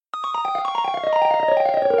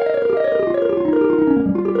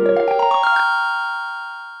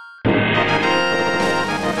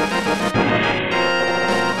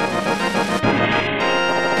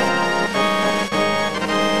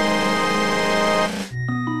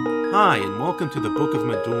Hi, and welcome to the Book of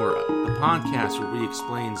Medora, the podcast where we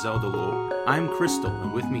explain Zelda lore. I'm Crystal,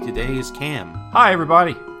 and with me today is Cam. Hi,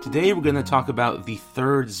 everybody. Today we're going to talk about the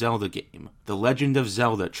third Zelda game, The Legend of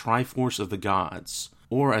Zelda Triforce of the Gods,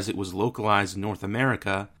 or as it was localized in North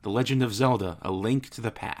America, The Legend of Zelda A Link to the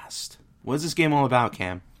Past. What is this game all about,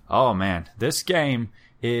 Cam? Oh, man. This game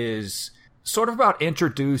is sort of about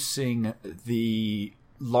introducing the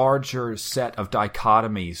larger set of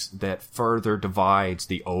dichotomies that further divides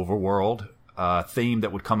the overworld, theme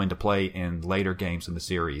that would come into play in later games in the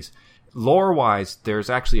series. Lore-wise,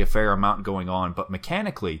 there's actually a fair amount going on, but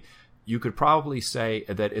mechanically, you could probably say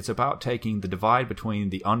that it's about taking the divide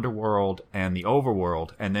between the underworld and the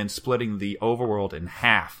overworld, and then splitting the overworld in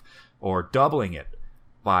half, or doubling it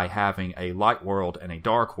by having a light world and a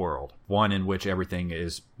dark world. One in which everything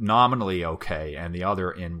is nominally okay, and the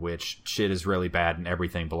other in which shit is really bad and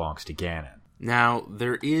everything belongs to Ganon. Now,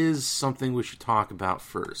 there is something we should talk about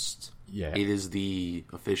first. Yeah. It is the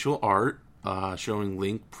official art, showing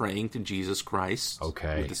Link praying to Jesus Christ.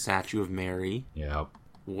 Okay. With the statue of Mary. Yep.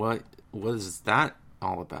 What is that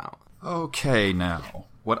all about? Okay, now,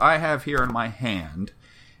 what I have here in my hand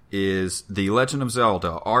is The Legend of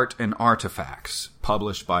Zelda Art and Artifacts,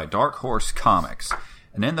 published by Dark Horse Comics.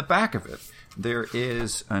 And in the back of it, there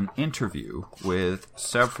is an interview with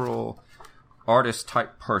several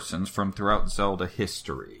artist-type persons from throughout Zelda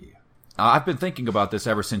history. I've been thinking about this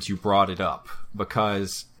ever since you brought it up,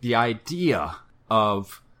 because the idea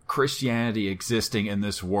of Christianity existing in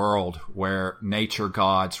this world where nature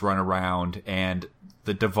gods run around and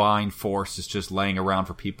the divine force is just laying around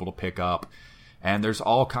for people to pick up, and there's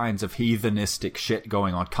all kinds of heathenistic shit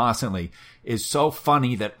going on constantly, is so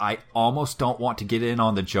funny that I almost don't want to get in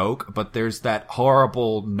on the joke, but there's that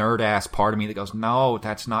horrible nerd-ass part of me that goes, no,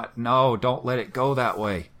 don't let it go that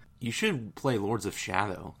way. You should play Lords of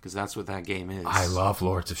Shadow, because that's what that game is. I love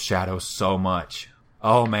Lords of Shadow so much.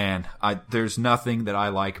 Oh man, there's nothing that I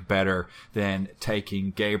like better than taking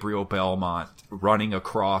Gabriel Belmont, running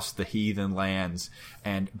across the heathen lands,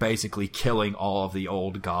 and basically killing all of the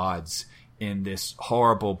old gods in this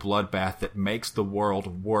horrible bloodbath that makes the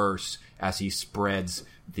world worse as he spreads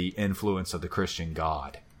the influence of the Christian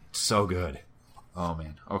God. So good. Oh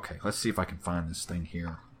man. Okay, let's see if I can find this thing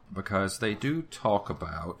here, because they do talk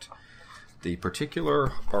about the particular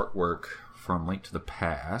artwork from Link to the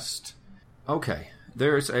Past. Okay,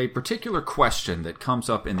 there's a particular question that comes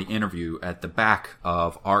up in the interview at the back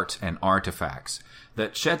of Art and Artifacts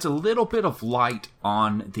that sheds a little bit of light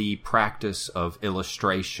on the practice of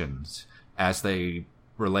illustrations as they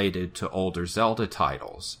related to older Zelda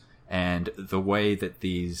titles, and the way that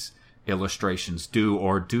these illustrations do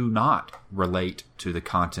or do not relate to the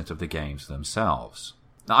content of the games themselves.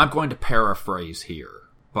 Now, I'm going to paraphrase here,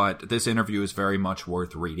 but this interview is very much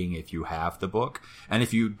worth reading if you have the book, and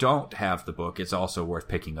if you don't have the book, it's also worth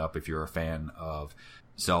picking up if you're a fan of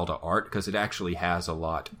Zelda art, because it actually has a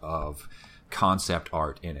lot of concept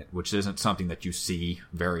art in it, which isn't something that you see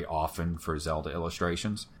very often for Zelda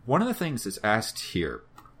illustrations. One of the things that's asked here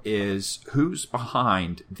is who's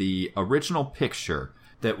behind the original picture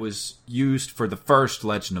that was used for the first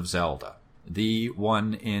Legend of Zelda. The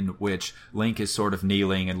one in which Link is sort of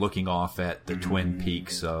kneeling and looking off at the twin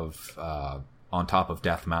peaks of on top of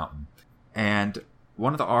Death Mountain. And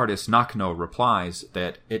one of the artists, Nakano, replies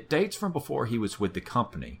that it dates from before he was with the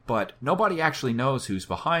company, but nobody actually knows who's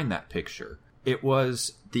behind that picture. It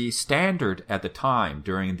was the standard at the time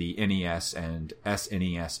during the NES and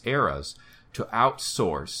SNES eras to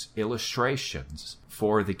outsource illustrations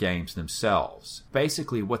for the games themselves.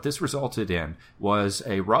 Basically, what this resulted in was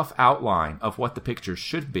a rough outline of what the pictures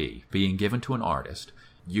should be being given to an artist,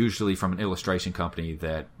 usually from an illustration company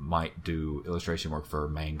that might do illustration work for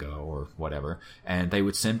Manga or whatever, and they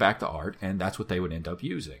would send back the art, and that's what they would end up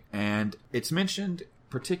using. And it's mentioned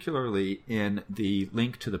particularly in the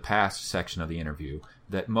Link to the Past section of the interview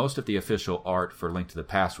that most of the official art for Link to the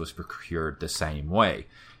Past was procured the same way,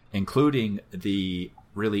 including the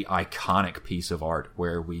really iconic piece of art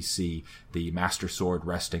where we see the Master Sword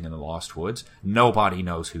resting in the Lost Woods. Nobody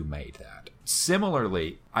knows who made that.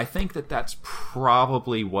 Similarly, I think that that's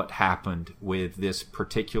probably what happened with this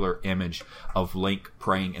particular image of Link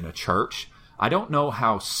praying in a church. I don't know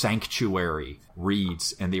how sanctuary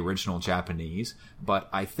reads in the original Japanese, but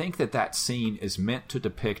I think that that scene is meant to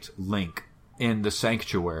depict Link in the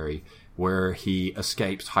sanctuary where he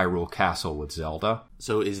escapes Hyrule Castle with Zelda.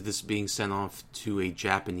 So is this being sent off to a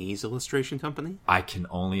Japanese illustration company? I can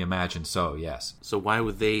only imagine so, yes. So why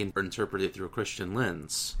would they interpret it through a Christian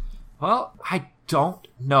lens? Well, I don't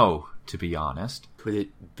know, to be honest. Could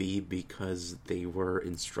it be because they were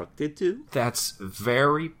instructed to? That's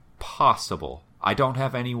very possible. I don't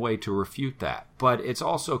have any way to refute that. But it's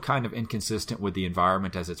also kind of inconsistent with the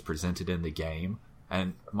environment as it's presented in the game.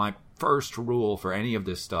 And my first rule for any of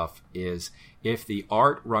this stuff is if the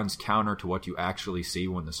art runs counter to what you actually see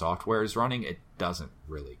when the software is running, it doesn't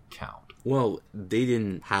really count. Well, they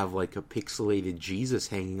didn't have like a pixelated Jesus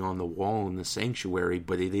hanging on the wall in the sanctuary,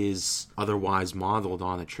 but it is otherwise modeled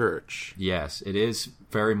on a church. Yes, it is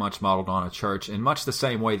very much modeled on a church, in much the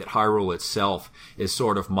same way that Hyrule itself is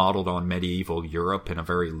sort of modeled on medieval Europe in a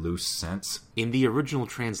very loose sense. In the original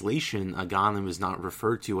translation, Ganon is not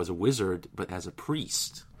referred to as a wizard, but as a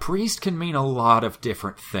priest. Priest can mean a lot of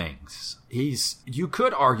different things. You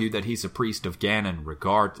could argue that he's a priest of Ganon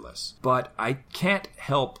regardless, but I can't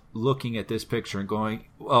help looking at this picture and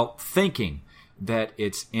thinking that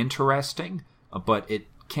it's interesting, but it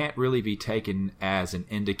can't really be taken as an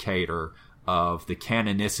indicator of the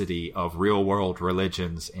canonicity of real-world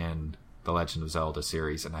religions in the Legend of Zelda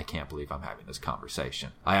series, and I can't believe I'm having this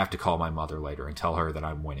conversation. I have to call my mother later and tell her that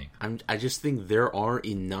I'm winning. I just think there are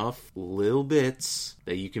enough little bits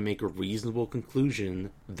that you can make a reasonable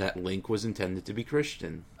conclusion that Link was intended to be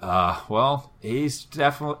Christian. He's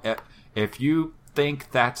definitely... If you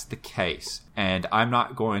think that's the case, and I'm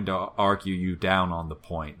not going to argue you down on the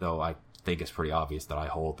point, though I think it's pretty obvious that I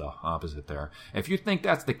hold the opposite there. If you think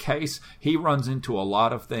that's the case, he runs into a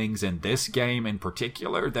lot of things in this game in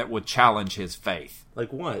particular that would challenge his faith.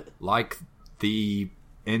 Like what? Like the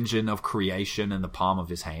engine of creation in the palm of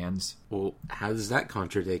his hands. Well, how does that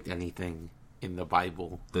contradict anything in the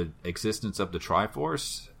Bible? The existence of the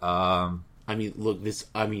Triforce?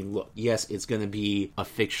 Yes, it's going to be a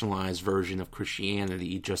fictionalized version of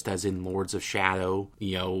Christianity, just as in Lords of Shadow,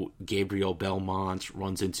 Gabriel Belmont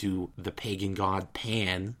runs into the pagan god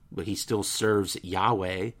Pan, but he still serves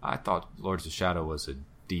Yahweh. I thought Lords of Shadow was a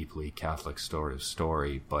deeply Catholic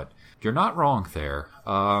story, but you're not wrong there.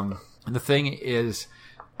 And the thing is,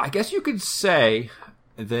 I guess you could say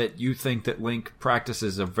that you think that Link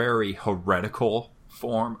practices a very heretical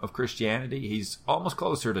form of Christianity. He's almost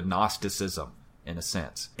closer to Gnosticism in a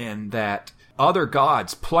sense, in that other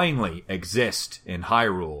gods plainly exist in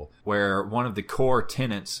Hyrule, where one of the core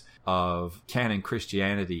tenets of canon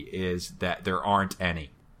Christianity is that there aren't any.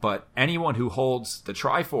 But anyone who holds the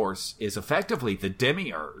Triforce is effectively the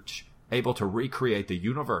demiurge, able to recreate the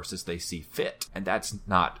universe as they see fit, and that's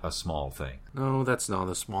not a small thing. No, that's not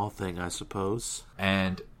a small thing, I suppose.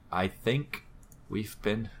 And I think we've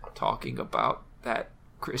been talking about that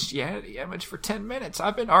Christianity image for 10 minutes.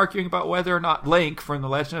 I've been arguing about whether or not Link from The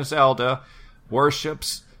Legend of Zelda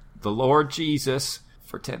worships the Lord Jesus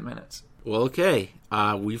for 10 minutes. Well, okay.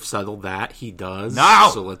 We've settled that. He does. No!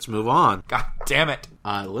 So let's move on. God damn it.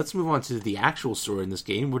 Let's move on to the actual story in this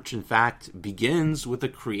game, which in fact begins with a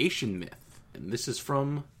creation myth. And this is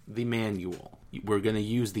from the manual. We're going to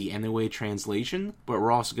use the NOA translation, but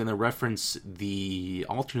we're also going to reference the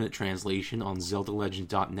alternate translation on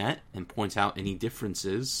ZeldaLegend.net and point out any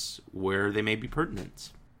differences where they may be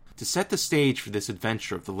pertinent. To set the stage for this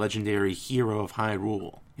adventure of the legendary hero of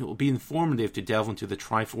Hyrule, it will be informative to delve into the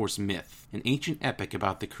Triforce myth, an ancient epic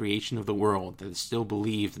about the creation of the world that is still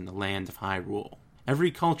believed in the land of Hyrule.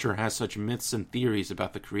 Every culture has such myths and theories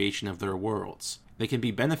about the creation of their worlds. They can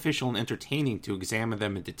be beneficial and entertaining to examine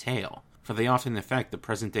them in detail, for they often affect the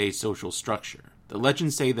present-day social structure. The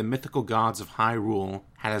legends say the mythical gods of Hyrule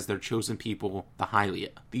had as their chosen people the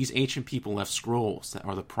Hylia. These ancient people left scrolls that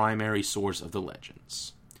are the primary source of the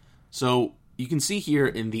legends. So, you can see here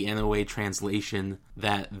in the NOA translation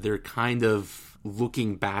that they're kind of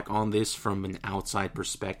looking back on this from an outside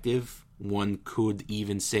perspective. One could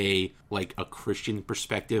even say, like, a Christian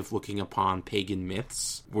perspective looking upon pagan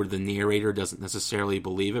myths, where the narrator doesn't necessarily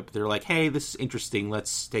believe it, but they're like, hey, this is interesting,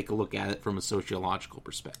 let's take a look at it from a sociological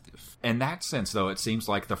perspective. In that sense, though, it seems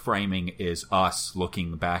like the framing is us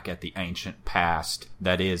looking back at the ancient past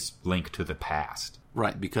that is Link to the Past.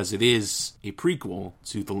 Right, because it is a prequel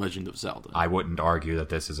to The Legend of Zelda. I wouldn't argue that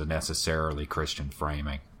this is a necessarily Christian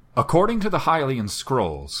framing. According to the Hylian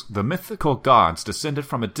scrolls, the mythical gods descended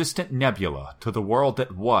from a distant nebula to the world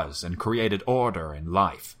that was and created order and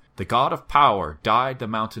life. The god of power dyed the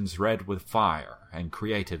mountains red with fire and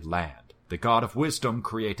created land. The god of wisdom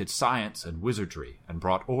created science and wizardry and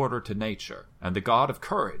brought order to nature. And the god of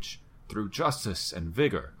courage, through justice and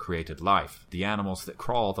vigor, created life, the animals that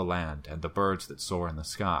crawl the land, and the birds that soar in the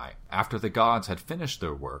sky. After the gods had finished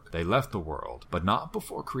their work, they left the world, but not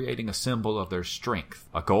before creating a symbol of their strength,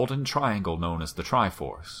 a golden triangle known as the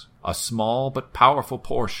Triforce. A small but powerful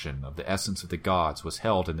portion of the essence of the gods was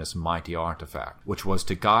held in this mighty artifact, which was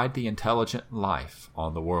to guide the intelligent life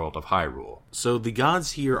on the world of Hyrule. So the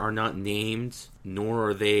gods here are not named, nor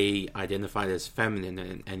are they identified as feminine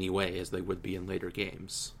in any way, as they would be in later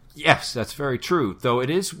games. Yes, that's very true, though it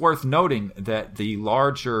is worth noting that the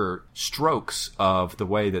larger strokes of the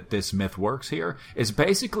way that this myth works here is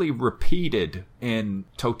basically repeated in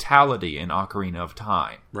totality in Ocarina of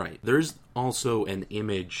Time. Right. There's also an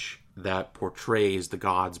image that portrays the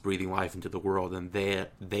gods breathing life into the world, and there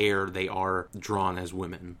they are drawn as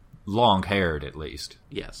women. Long-haired, at least.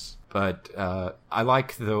 Yes. But I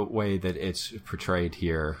like the way that it's portrayed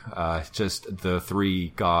here, just the three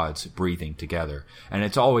gods breathing together. And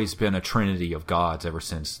it's always been a trinity of gods ever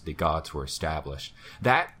since the gods were established.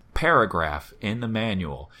 That paragraph in the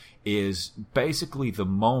manual is basically the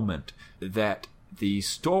moment that the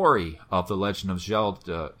story of The Legend of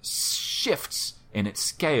Zelda shifts in its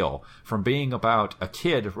scale from being about a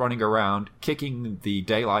kid running around kicking the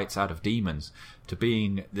daylights out of demons to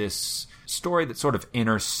being this story that sort of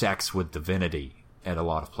intersects with divinity at a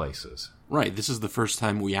lot of places. Right, this is the first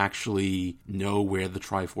time we actually know where the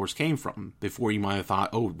Triforce came from. Before you might have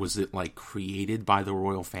thought, oh, was it like created by the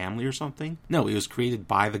royal family or something? No, it was created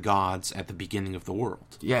by the gods at the beginning of the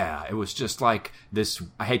world. Yeah, it was just like this,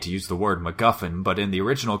 I hate to use the word MacGuffin, but in the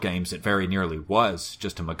original games it very nearly was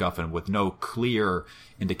just a MacGuffin with no clear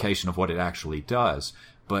indication of what it actually does.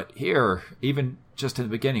 But here, even just in the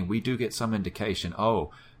beginning, we do get some indication,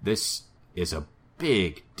 oh, this is a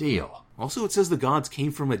big deal. Also, it says the gods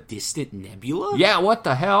came from a distant nebula? Yeah, what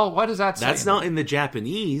the hell? What does that say? That's not in the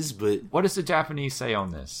Japanese, but... What does the Japanese say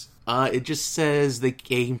on this? It just says they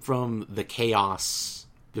came from the chaos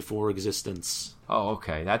before existence. Oh,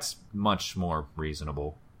 okay. That's much more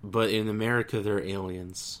reasonable. But in America, they're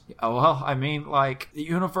aliens. Oh, well, I mean, like, the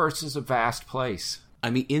universe is a vast place.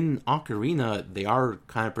 I mean, in Ocarina, they are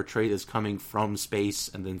kind of portrayed as coming from space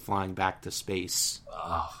and then flying back to space.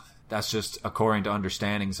 That's just according to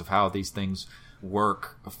understandings of how these things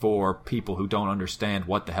work for people who don't understand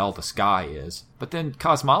what the hell the sky is. But then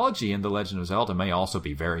cosmology in The Legend of Zelda may also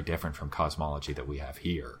be very different from cosmology that we have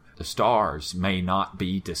here. The stars may not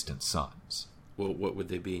be distant suns. Well, what would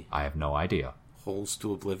they be? I have no idea. Holes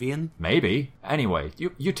to oblivion? Maybe. Anyway,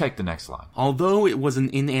 you take the next line. Although it was an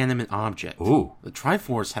inanimate object, Ooh. The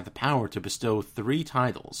Triforce had the power to bestow 3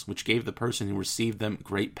 titles, which gave the person who received them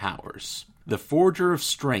great powers. The Forger of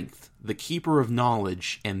Strength, the Keeper of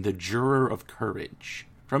Knowledge, and the Juror of Courage.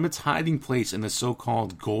 From its hiding place in the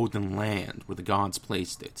so-called Golden Land, where the gods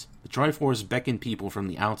placed it, the Triforce beckoned people from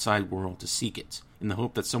the outside world to seek it, in the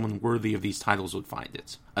hope that someone worthy of these titles would find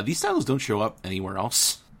it. These titles don't show up anywhere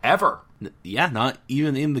else. Ever. Yeah, not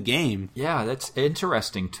even in the game. Yeah, that's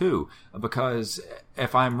interesting, too, because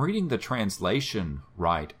if I'm reading the translation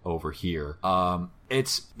right over here,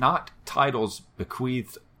 it's not titles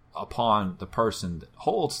bequeathed upon the person that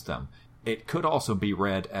holds them. It could also be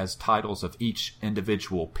read as titles of each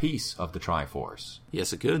individual piece of the Triforce.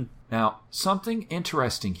 Yes, it could. Now, something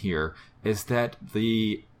interesting here is that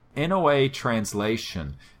the NOA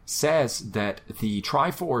translation says that the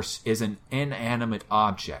Triforce is an inanimate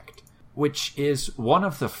object, which is one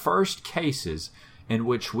of the first cases in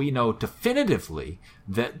which we know definitively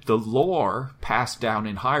that the lore passed down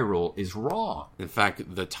in Hyrule is wrong. In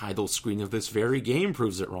fact, the title screen of this very game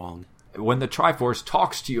proves it wrong. When the Triforce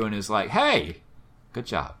talks to you and is like, hey, good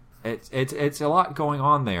job. It's a lot going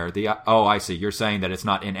on there. Oh, I see. You're saying that it's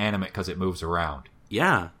not inanimate because it moves around.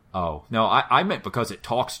 Yeah. Oh, no, I meant because it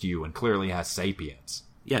talks to you and clearly has sapience.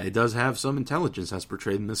 Yeah, it does have some intelligence as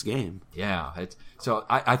portrayed in this game. Yeah, so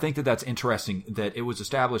I think that that's interesting that it was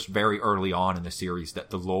established very early on in the series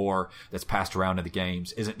that the lore that's passed around in the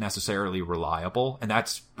games isn't necessarily reliable, and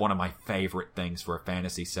that's one of my favorite things for a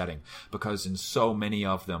fantasy setting, because in so many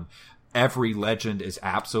of them, every legend is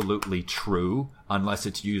absolutely true unless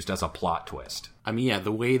it's used as a plot twist. I mean, yeah,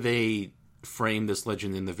 the way they frame this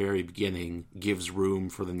legend in the very beginning gives room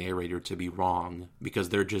for the narrator to be wrong, because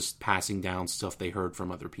they're just passing down stuff they heard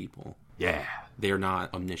from other people. Yeah. They're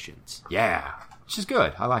not omniscient. Yeah. Which is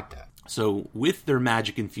good. I like that. So, with their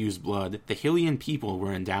magic-infused blood, the Hylian people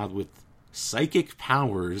were endowed with psychic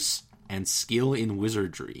powers and skill in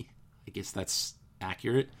wizardry. I guess that's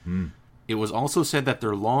accurate. It was also said that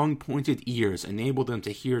their long, pointed ears enabled them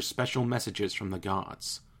to hear special messages from the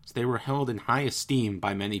gods. So they were held in high esteem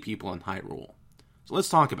by many people in Hyrule. So let's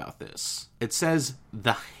talk about this. It says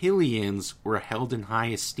the Hylians were held in high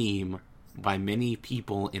esteem by many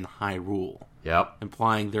people in Hyrule. Yep.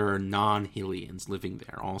 Implying there are non-Hylians living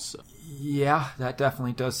there also. Yeah, that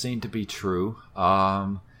definitely does seem to be true.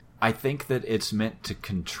 I think that it's meant to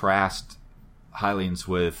contrast Hylians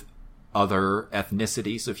with other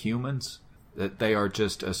ethnicities of humans. That they are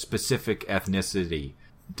just a specific ethnicity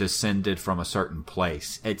descended from a certain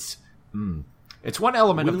place. It's one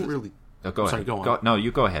element of... Really... Oh, go ahead. Sorry, go on. No,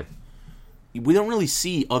 you go ahead. We don't really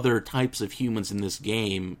see other types of humans in this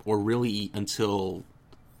game, or really until,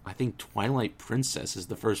 I think, Twilight Princess is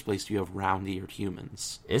the first place you have round-eared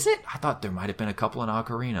humans. Is it? I thought there might have been a couple in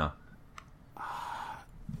Ocarina.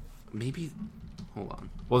 Maybe... Hold on.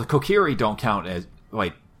 Well, the Kokiri don't count as...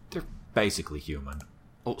 Wait, they're basically human.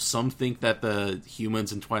 Oh, some think that the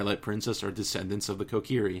humans in Twilight Princess are descendants of the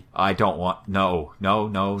Kokiri. I don't want... No.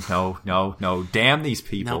 Damn these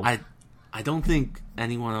people. No, I don't think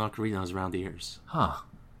anyone in Ocarina has round ears. Huh.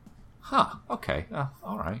 Okay.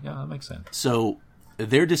 All right. Yeah, that makes sense. So,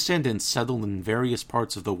 their descendants settled in various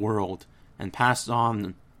parts of the world and passed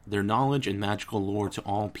on their knowledge and magical lore to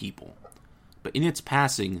all people. But in its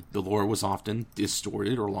passing, the lore was often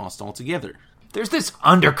distorted or lost altogether. There's this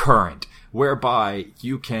undercurrent whereby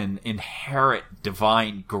you can inherit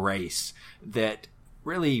divine grace that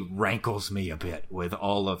really rankles me a bit with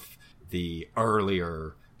all of the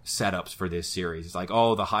earlier setups for this series. It's like,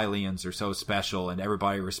 oh, the Hylians are so special and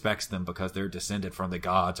everybody respects them because they're descended from the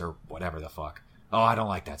gods or whatever the fuck. Oh, I don't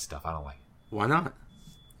like that stuff. I don't like it. Why not?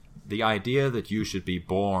 The idea that you should be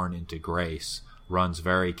born into grace runs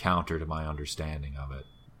very counter to my understanding of it.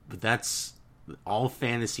 But that's... All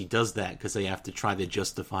fantasy does that because they have to try to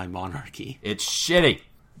justify monarchy. It's shitty.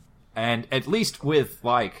 And at least with,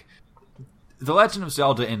 like, The Legend of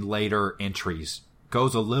Zelda in later entries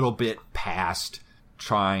goes a little bit past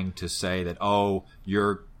trying to say that, oh,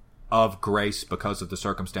 you're of grace because of the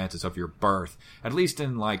circumstances of your birth. At least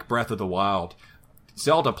in, like, Breath of the Wild,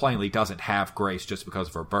 Zelda plainly doesn't have grace just because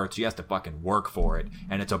of her birth. She has to fucking work for it.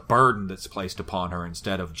 And it's a burden that's placed upon her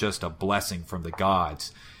instead of just a blessing from the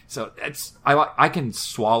gods. So I can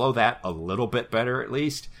swallow that a little bit better, at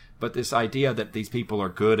least. But this idea that these people are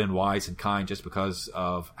good and wise and kind just because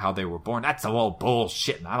of how they were born, that's all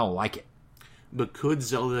bullshit, and I don't like it. But could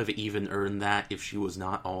Zelda have even earned that if she was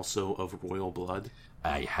not also of royal blood?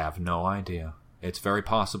 I have no idea. It's very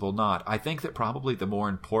possible not. I think that probably the more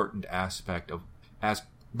important aspect of as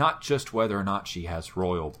not just whether or not she has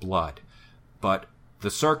royal blood, but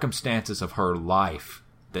the circumstances of her life,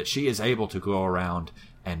 that she is able to go around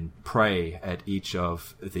and pray at each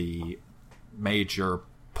of the major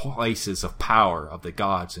places of power of the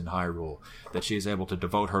gods in Hyrule, that she is able to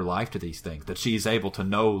devote her life to these things, that she is able to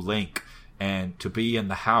know Link and to be in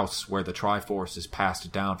the house where the Triforce is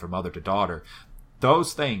passed down from mother to daughter.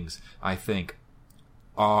 Those things, I think,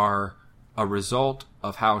 are a result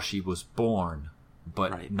of how she was born,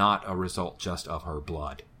 but not a result just of her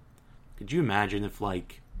blood. Could you imagine if,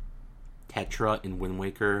 like, Tetra in Wind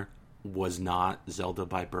Waker was not Zelda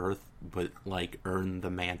by birth, but, like, earned the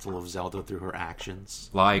mantle of Zelda through her actions?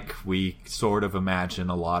 Like, we sort of imagine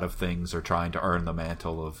a lot of things are trying to earn the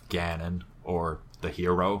mantle of Ganon, or the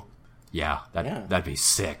hero. Yeah, that'd be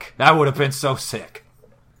sick. That would have been so sick.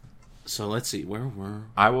 So let's see, where were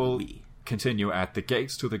I will continue at the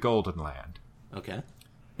gates to the Golden Land. Okay.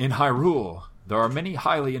 In Hyrule, there are many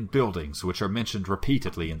Hylian buildings which are mentioned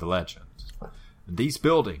repeatedly in the legends. These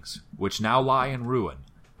buildings, which now lie in ruin,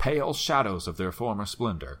 pale shadows of their former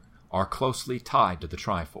splendor, are closely tied to the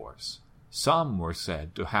Triforce. Some were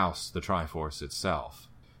said to house the Triforce itself.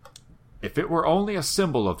 If it were only a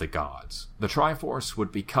symbol of the gods, the Triforce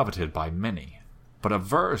would be coveted by many. But a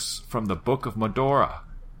verse from the Book of Medora,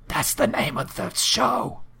 that's the name of the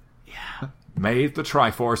show, made the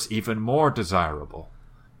Triforce even more desirable.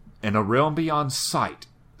 In a realm beyond sight,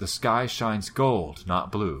 the sky shines gold,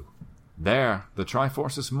 not blue. There, the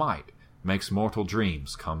Triforce's might makes mortal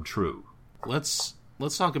dreams come true. Let's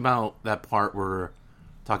talk about that part where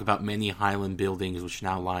talk about many Highland buildings which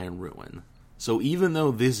now lie in ruin. So even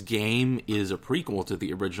though this game is a prequel to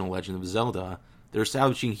the original Legend of Zelda, they're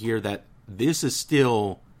establishing here that this is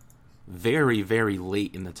still very, very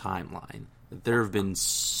late in the timeline. There have been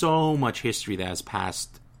so much history that has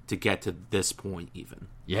passed to get to this point even.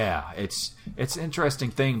 Yeah, it's an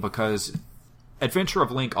interesting thing because Adventure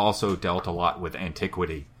of Link also dealt a lot with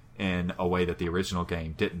antiquity in a way that the original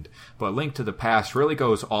game didn't. But Link to the Past really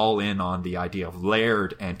goes all in on the idea of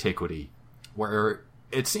layered antiquity, where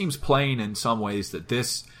it seems plain in some ways that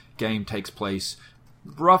this game takes place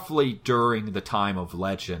roughly during the time of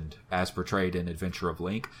Legend as portrayed in Adventure of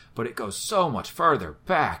Link, but it goes so much further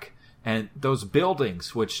back. And those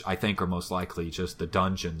buildings, which I think are most likely just the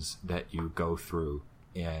dungeons that you go through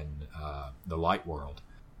in the Light World,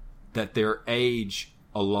 that their age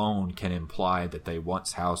alone can imply that they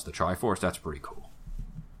once housed the Triforce. That's pretty cool.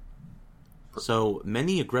 So,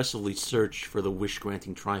 many aggressively search for the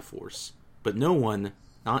wish-granting Triforce, But no one,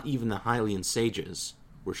 not even the Hylian sages,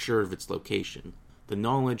 were sure of its location. The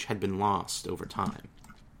knowledge had been lost over time.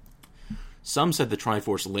 Some said the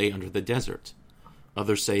Triforce lay under the desert.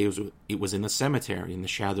 Others say it was in a cemetery in the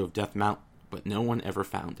shadow of Death Mountain, but no one ever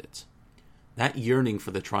found it. That yearning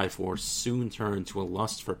for the Triforce soon turned to a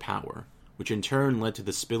lust for power, which in turn led to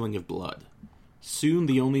the spilling of blood. Soon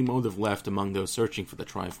the only motive left among those searching for the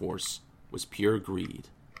Triforce was pure greed.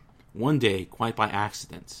 One day, quite by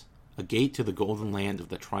accident, a gate to the golden land of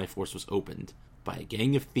the Triforce was opened by a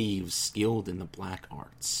gang of thieves skilled in the black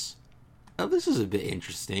arts. Now this is a bit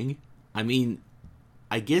interesting. I mean,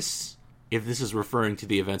 I guess if this is referring to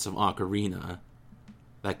the events of Ocarina,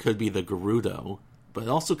 that could be the Gerudo, but it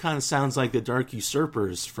also kind of sounds like the Dark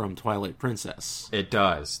Usurpers from Twilight Princess. It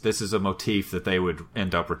does. This is a motif that they would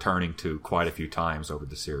end up returning to quite a few times over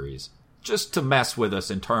the series, just to mess with us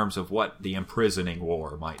in terms of what the imprisoning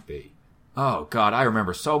war might be. Oh god, I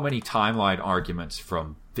remember so many timeline arguments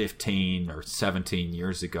from 15 or 17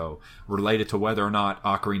 years ago related to whether or not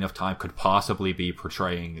Ocarina of Time could possibly be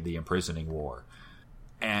portraying the imprisoning war.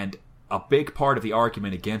 And a big part of the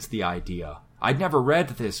argument against the idea, I'd never read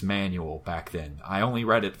this manual back then. I only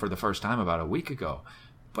read it for the first time about a week ago.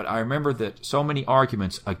 But I remember that so many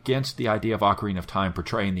arguments against the idea of Ocarina of Time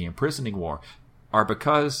portraying the imprisoning war are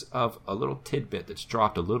because of a little tidbit that's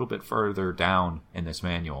dropped a little bit further down in this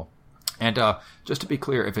manual. And just to be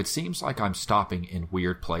clear, if it seems like I'm stopping in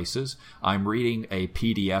weird places, I'm reading a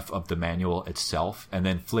PDF of the manual itself and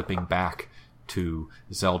then flipping back to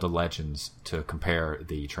Zelda Legends to compare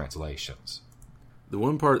the translations. The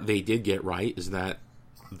one part they did get right is that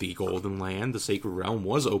the Golden Land, the Sacred Realm,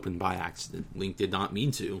 was opened by accident. Link did not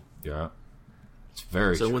mean to. Yeah. It's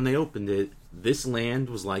very So true. when they opened it, this land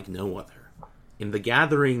was like no other. In the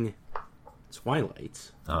gathering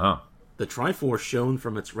twilight, the Triforce shone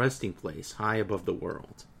from its resting place high above the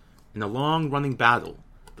world. In a long-running battle,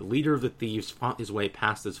 the leader of the thieves fought his way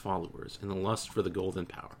past his followers in the lust for the golden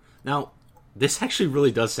power. Now, this actually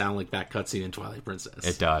really does sound like that cutscene in Twilight Princess.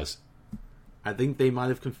 It does. I think they might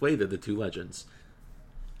have conflated the two legends.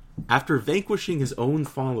 After vanquishing his own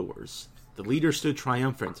followers, the leader stood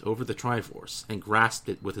triumphant over the Triforce and grasped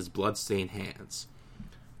it with his blood-stained hands.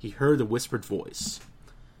 He heard a whispered voice.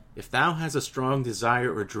 If thou hast a strong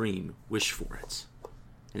desire or dream, wish for it.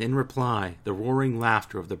 And in reply, the roaring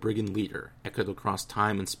laughter of the brigand leader echoed across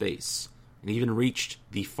time and space, and even reached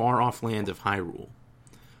the far-off land of Hyrule.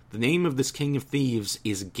 The name of this king of thieves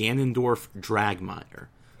is Ganondorf Dragmire,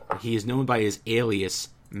 but he is known by his alias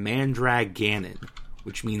Mandrag Ganon,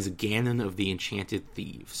 which means Ganon of the Enchanted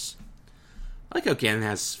Thieves. I like how Ganon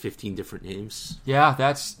has 15 different names. Yeah,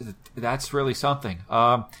 that's really something.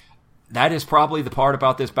 That is probably the part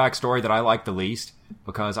about this backstory that I like the least,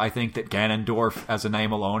 because I think that Ganondorf as a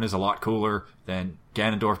name alone is a lot cooler than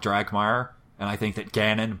Ganondorf Dragmire, and I think that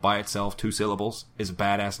Ganon by itself, 2 syllables, is a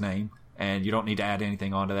badass name, and you don't need to add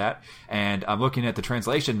anything onto that. And I'm looking at the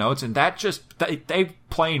translation notes, and that just, they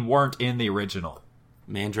plain weren't in the original.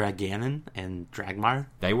 Mandrag Ganon and Dragmire?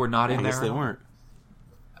 They were not in there. I guess they weren't.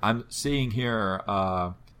 I'm seeing here,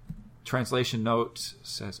 translation note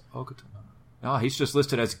says, no, he's just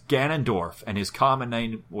listed as Ganondorf, and his common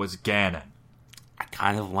name was Ganon. I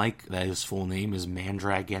kind of like that his full name is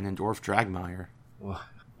Mandrag Ganondorf Dragmire.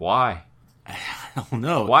 Why? I don't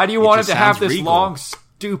know. Why do you want him just to have sounds this regal. long,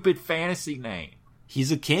 stupid fantasy name?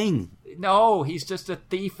 He's a king. No, he's just a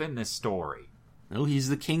thief in this story. No, he's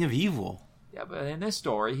the king of evil. Yeah, but in this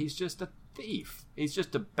story, he's just a thief. He's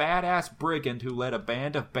just a badass brigand who led a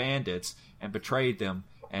band of bandits and betrayed them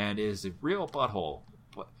and is a real butthole.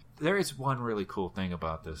 But there is one really cool thing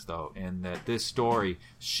about this, though, in that this story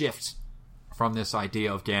shifts from this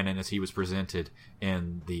idea of Ganon as he was presented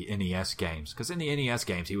in the NES games. Because in the NES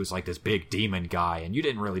games, he was like this big demon guy, and you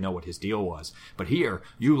didn't really know what his deal was. But here,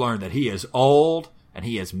 you learn that he is old, and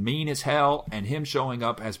he is mean as hell, and him showing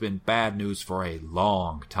up has been bad news for a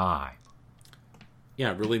long time.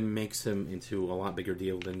 Yeah, it really makes him into a lot bigger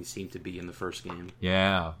deal than he seemed to be in the first game.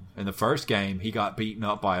 Yeah, in the first game, he got beaten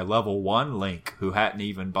up by a level 1 Link who hadn't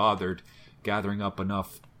even bothered gathering up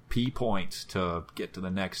enough P points to get to the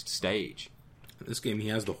next stage. In this game, he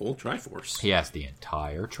has the whole Triforce. He has the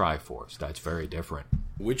entire Triforce. That's very different.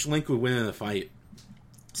 Which Link would win in a fight,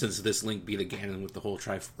 since this Link beat a Ganon with the whole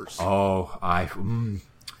Triforce?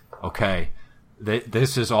 Okay.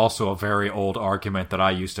 This is also a very old argument that I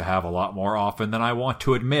used to have a lot more often than I want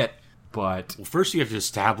to admit, but... Well, first you have to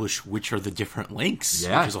establish which are the different Links,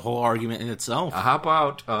 yeah. Which is a whole argument in itself. How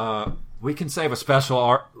about, we can save a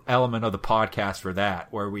special element of the podcast for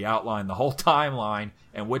that, where we outline the whole timeline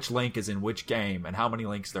and which Link is in which game and how many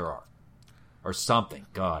Links there are. Or something.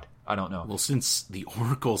 God. I don't know. Well, since the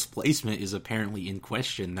Oracle's placement is apparently in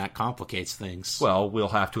question, that complicates things. Well, we'll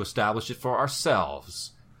have to establish it for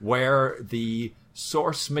ourselves. Where the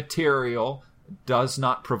source material does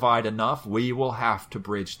not provide enough, we will have to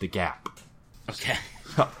bridge the gap. Okay.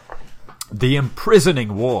 The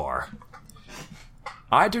Imprisoning War.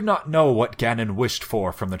 I do not know what Ganon wished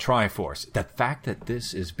for from the Triforce. The fact that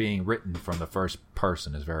this is being written from the first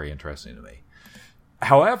person is very interesting to me.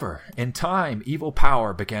 However, in time, evil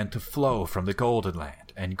power began to flow from the Golden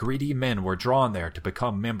Land, and greedy men were drawn there to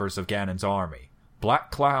become members of Ganon's army. Black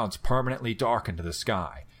clouds permanently darkened the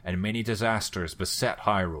sky, and many disasters beset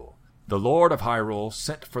Hyrule. The Lord of Hyrule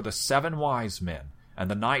sent for the 7 wise men and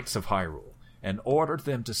the Knights of Hyrule, and ordered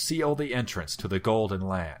them to seal the entrance to the Golden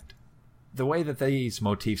Land. The way that these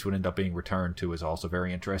motifs would end up being returned to is also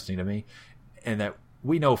very interesting to me, and that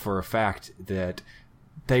we know for a fact that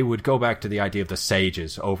they would go back to the idea of the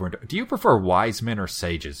sages over and... Do you prefer wise men or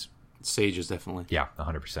sages? Sages, definitely. Yeah,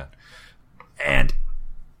 100%. And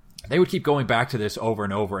they would keep going back to this over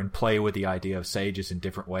and over and play with the idea of sages in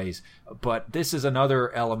different ways. But this is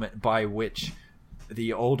another element by which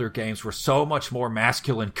the older games were so much more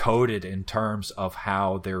masculine coded in terms of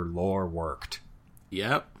how their lore worked.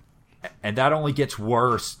 Yep. And that only gets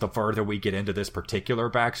worse the further we get into this particular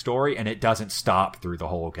backstory, and it doesn't stop through the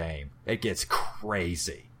whole game. It gets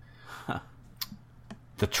crazy.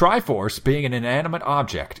 The Triforce, being an inanimate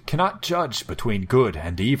object, cannot judge between good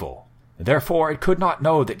and evil. Therefore, it could not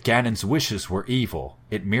know that Ganon's wishes were evil.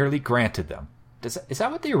 It merely granted them. Is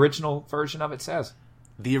that what the original version of it says?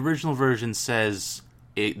 The original version says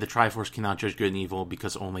the Triforce cannot judge good and evil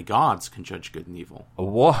because only gods can judge good and evil.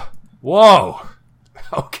 Whoa!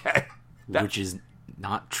 Okay. Which is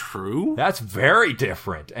not true? That's very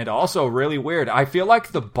different and also really weird. I feel like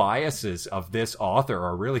the biases of this author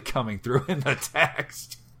are really coming through in the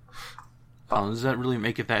text. Oh, does that really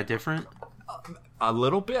make it that different? A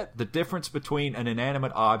little bit. The difference between an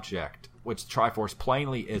inanimate object, which Triforce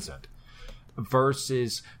plainly isn't,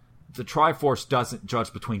 versus the Triforce doesn't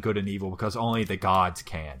judge between good and evil because only the gods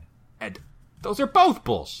can. And those are both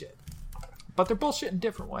bullshit. But they're bullshit in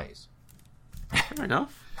different ways. Fair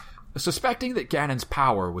enough. Suspecting that Ganon's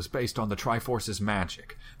power was based on the Triforce's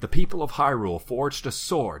magic, the people of Hyrule forged a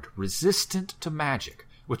sword resistant to magic,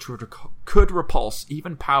 which could repulse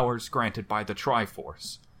even powers granted by the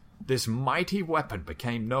Triforce. This mighty weapon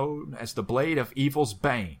became known as the Blade of Evil's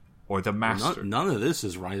Bane, or the Master... None of this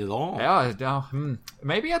is right at all. Yeah, no,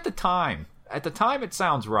 maybe at the time. At the time it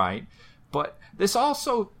sounds right, but this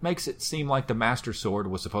also makes it seem like the Master Sword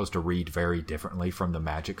was supposed to read very differently from the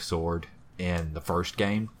Magic Sword in the first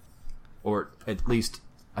game. Or at least,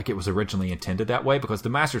 like it was originally intended that way, because the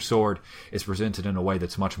Master Sword is presented in a way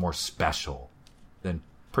that's much more special than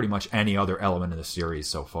pretty much any other element in the series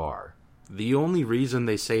so far. The only reason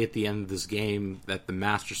they say at the end of this game that the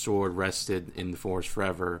Master Sword rested in the Forest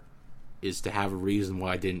forever is to have a reason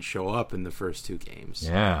why it didn't show up in the first 2 games.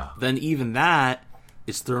 Yeah. Then even that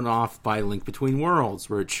is thrown off by Link Between Worlds,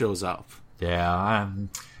 where it shows up. Yeah,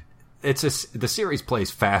 the series plays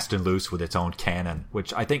fast and loose with its own canon,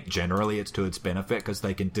 which I think generally it's to its benefit because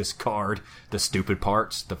they can discard the stupid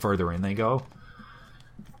parts the further in they go.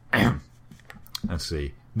 Let's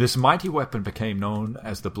see. This mighty weapon became known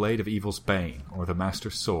as the Blade of Evil's Bane, or the Master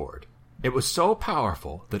Sword. It was so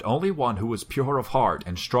powerful that only one who was pure of heart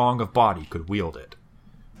and strong of body could wield it.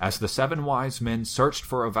 As the 7 wise men searched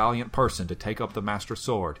for a valiant person to take up the Master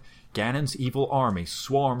Sword, Ganon's evil army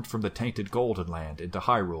swarmed from the tainted Golden Land into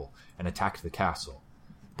Hyrule and attacked the castle.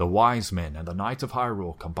 The wise men and the Knights of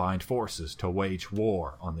Hyrule combined forces to wage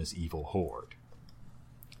war on this evil horde.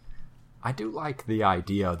 I do like the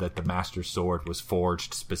idea that the Master Sword was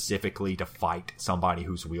forged specifically to fight somebody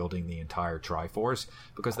who's wielding the entire Triforce,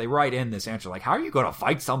 because they write in this answer like, how are you going to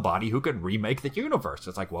fight somebody who can remake the universe?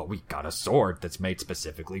 It's like, well, we got a sword that's made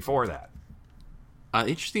specifically for that.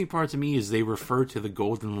 Interesting part to me is they refer to the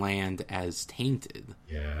Golden Land as tainted.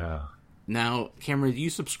 Yeah. Now, Cameron, do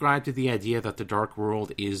you subscribe to the idea that the Dark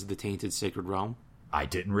World is the tainted sacred realm? I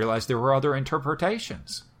didn't realize there were other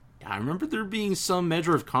interpretations. I remember there being some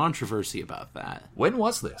measure of controversy about that. When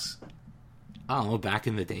was this? I don't know, back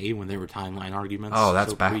in the day when there were timeline arguments. Oh,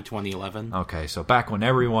 that's so back pre-2011. Okay, so back when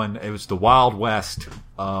it was the Wild West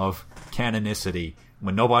of canonicity,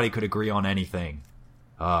 when nobody could agree on anything.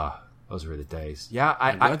 Those were the days. Yeah,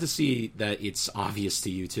 I'm glad to see that it's obvious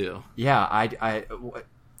to you too. Yeah, I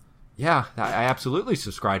absolutely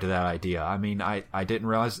subscribe to that idea. I mean, I didn't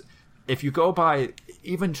realize if you go by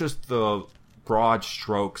even just the broad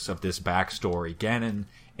strokes of this backstory, Ganon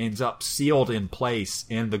ends up sealed in place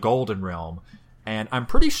in the Golden Realm, And I'm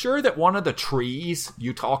pretty sure that one of the trees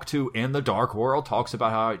you talk to in the Dark World talks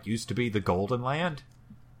about how it used to be the Golden Land.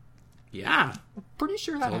 Yeah. Pretty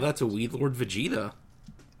sure that. Well, that's a Weed Lord Vegeta.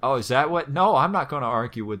 Oh, is that what? No, I'm not going to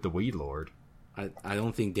argue with the Weed Lord. I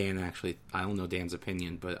don't think Dan actually... I don't know Dan's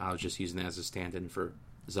opinion, but I was just using it as a stand-in for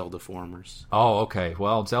Zelda formers. Oh, okay.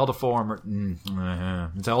 Well, Zelda formers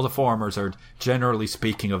are, generally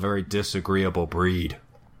speaking, a very disagreeable breed.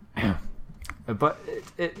 But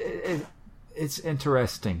it's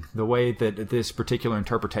interesting the way that this particular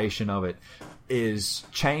interpretation of it is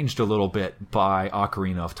changed a little bit by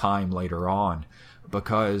Ocarina of Time later on,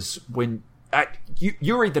 because when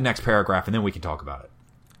you read the next paragraph and then we can talk about it.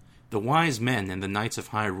 The wise men and the knights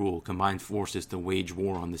of Hyrule combined forces to wage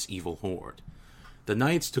war on this evil horde. The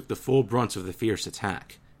knights took the full brunt of the fierce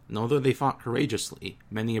attack, and although they fought courageously,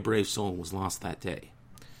 many a brave soul was lost that day.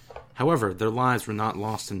 However, their lives were not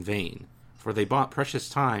lost in vain, for they bought precious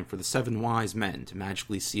time for the 7 wise men to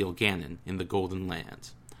magically seal Ganon in the Golden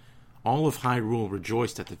Land. All of Hyrule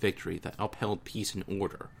rejoiced at the victory that upheld peace and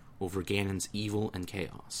order over Ganon's evil and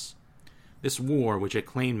chaos. This war, which had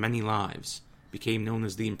claimed many lives, became known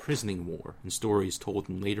as the Imprisoning War in stories told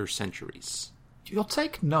in later centuries. You'll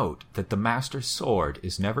take note that the Master Sword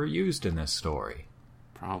is never used in this story.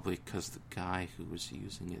 Probably because the guy who was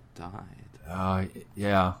using it died.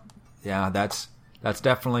 Yeah, that's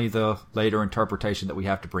definitely the later interpretation that we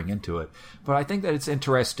have to bring into it. But I think that it's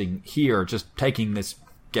interesting here, just taking this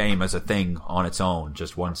game as a thing on its own,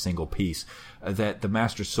 just one single piece, that the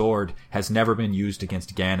Master Sword has never been used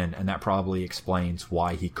against Ganon, and that probably explains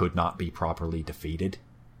why he could not be properly defeated.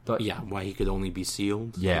 Why he could only be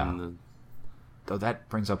sealed. Yeah. Though that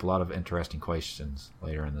brings up a lot of interesting questions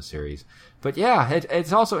later in the series. But yeah,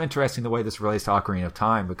 it's also interesting the way this relates to Ocarina of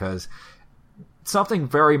Time, because something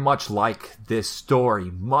very much like this story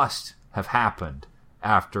must have happened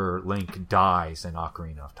after Link dies in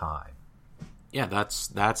Ocarina of Time. Yeah,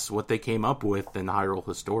 that's what they came up with in Hyrule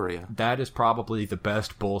Historia. That is probably the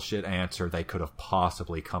best bullshit answer they could have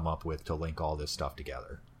possibly come up with to link all this stuff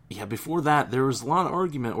together. Yeah, before that, there was a lot of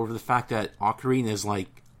argument over the fact that Ocarina is,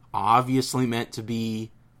 obviously meant to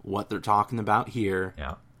be what they're talking about here.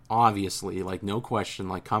 Yeah. Obviously, no question,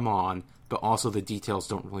 come on. But also the details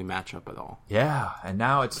don't really match up at all. Yeah, and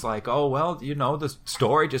now it's the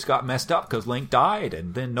story just got messed up because Link died,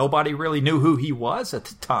 and then nobody really knew who he was at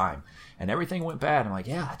the time. And everything went bad. I'm like,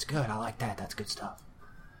 yeah, that's good. I like that. That's good stuff.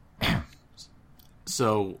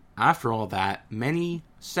 So, after all that, many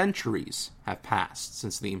centuries have passed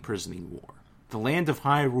since the Imprisoning War. The land of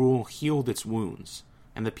Hyrule healed its wounds,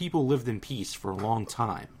 and the people lived in peace for a long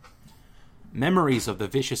time. Memories of the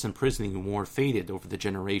vicious Imprisoning War faded over the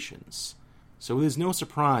generations, so it is no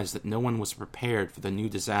surprise that no one was prepared for the new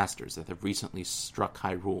disasters that have recently struck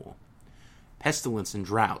Hyrule. Pestilence and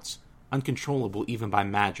droughts, uncontrollable even by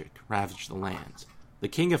magic, ravaged the land. The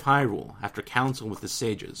king of Hyrule, after counsel with the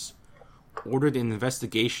sages, ordered an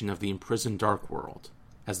investigation of the imprisoned Dark World,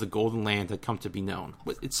 as the Golden Land had come to be known.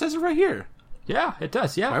 It says it right here. Yeah, it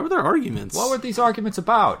does, yeah. Why were there arguments? What were these arguments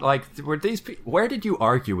about? Where did you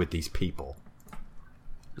argue with these people?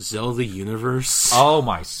 Zelda universe. Oh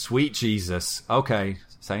my sweet Jesus. Okay,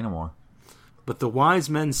 say no more. But the wise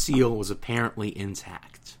men's seal was apparently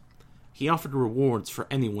intact. He offered rewards for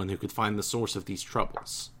anyone who could find the source of these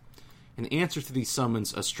troubles. In answer to these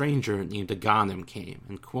summons, a stranger named Aghanim came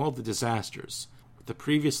and quelled the disasters with a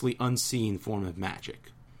previously unseen form of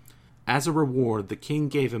magic. As a reward, the king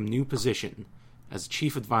gave him new position as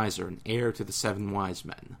chief advisor and heir to the 7 wise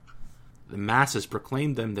men. The masses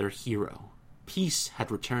proclaimed them their hero. Peace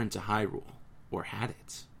had returned to Hyrule, or had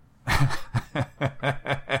it?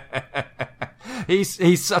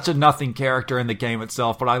 He's such a nothing character in the game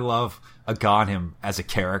itself, but I love Aghanim as a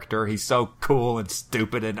character. He's so cool and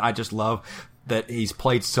stupid, and I just love that he's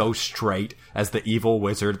played so straight as the evil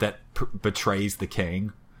wizard that betrays the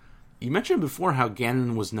king. You mentioned before how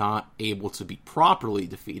Ganon was not able to be properly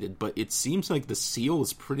defeated, but it seems like the seal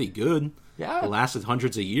is pretty good. Yeah. It lasted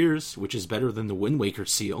hundreds of years, which is better than the Wind Waker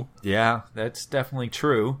seal. Yeah, that's definitely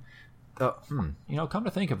true. Come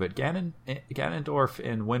to think of it, Ganondorf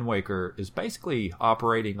in Wind Waker is basically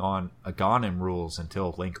operating on Aghanim rules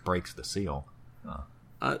until Link breaks the seal.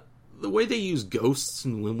 The way they use ghosts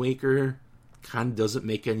in Wind Waker kind of doesn't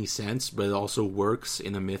make any sense, but it also works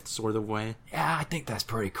in a myth sort of way. Yeah, I think that's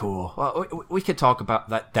pretty cool. Well, we could talk about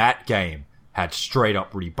that. That game had straight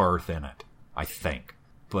up rebirth in it, I think.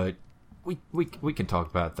 But we can talk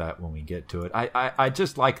about that when we get to it. I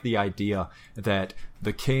just like the idea that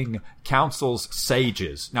the king counsels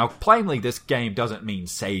sages. Now, plainly, this game doesn't mean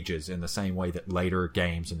sages in the same way that later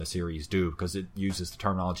games in the series do, because it uses the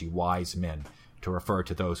terminology wise men to refer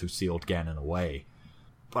to those who sealed Ganon away.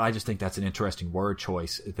 But I just think that's an interesting word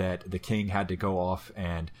choice, that the king had to go off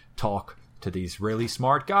and talk to these really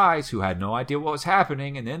smart guys who had no idea what was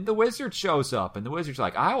happening, and then the wizard shows up, and the wizard's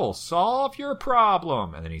like, I will solve your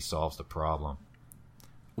problem, and then he solves the problem.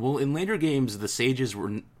 Well, in later games, the sages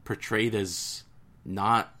were portrayed as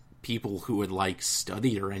not people who had, like,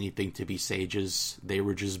 studied or anything to be sages. They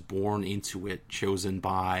were just born into it, chosen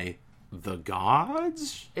by the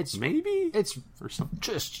gods? It's or something.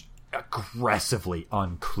 Just aggressively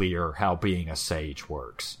unclear how being a sage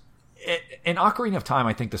works. In Ocarina of Time,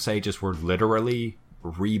 I think the sages were literally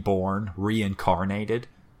reborn, reincarnated,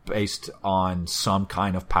 based on some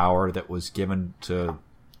kind of power that was given to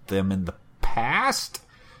them in the past.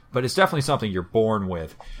 But it's definitely something you're born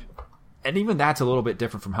with. And even that's a little bit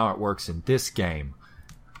different from how it works in this game,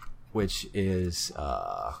 which is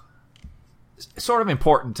sort of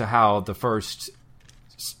important to how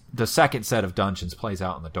the second set of dungeons plays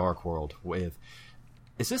out in the Dark World with...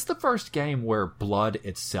 Is this the first game where blood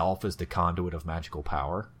itself is the conduit of magical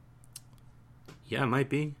power? Yeah, it might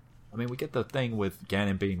be. I mean, we get the thing with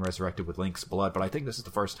Ganon being resurrected with Link's blood, but I think this is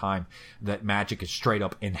the first time that magic is straight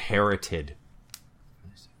up inherited.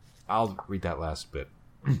 I'll read that last bit.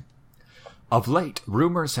 Of late,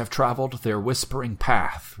 rumors have traveled their whispering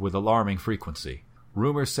path with alarming frequency.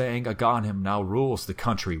 Rumors saying Aghanim now rules the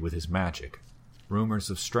country with his magic.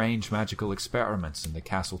 Rumors of strange magical experiments in the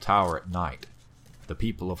castle tower at night. The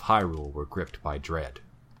people of Hyrule were gripped by dread.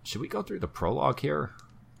 Should we go through the prologue here?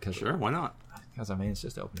 Sure, why not? Because, I mean, it's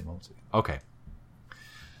just opening moments. Okay.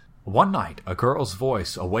 One night, a girl's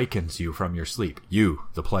voice awakens you from your sleep. You,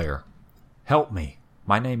 the player. Help me.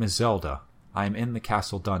 My name is Zelda. I am in the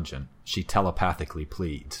castle dungeon. She telepathically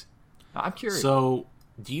pleads. I'm curious. So,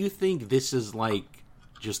 do you think this is like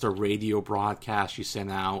just a radio broadcast she sent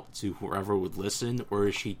out to whoever would listen, or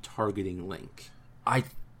is she targeting Link?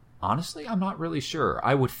 Honestly, I'm not really sure.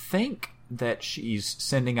 I would think that she's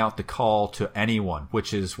sending out the call to anyone,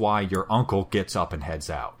 which is why your uncle gets up and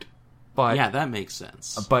heads out. But yeah, that makes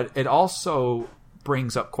sense. But it also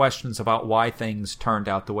brings up questions about why things turned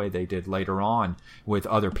out the way they did later on with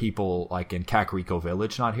other people, like in Kakariko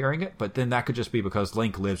Village, not hearing it. But then that could just be because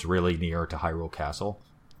Link lives really near to Hyrule Castle.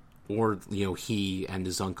 Or, he and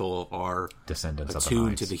his uncle are descendants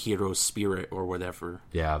attuned to the hero's spirit or whatever.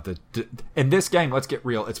 Yeah, in this game, let's get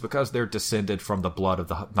real, it's because they're descended from the blood of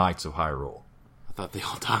the Knights of Hyrule. I thought they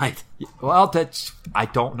all died. Well, I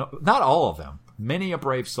don't know. Not all of them. Many a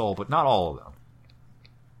brave soul, but not all of them.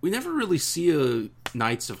 We never really see a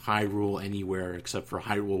Knights of Hyrule anywhere except for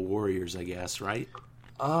Hyrule Warriors, I guess, right?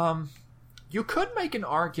 You could make an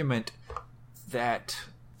argument that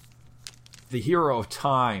the hero of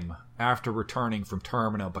time, after returning from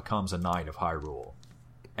Termina, becomes a Knight of Hyrule.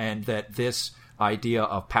 And that this idea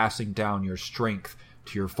of passing down your strength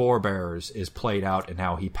to your forebears is played out in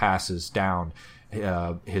how he passes down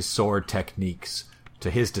his sword techniques to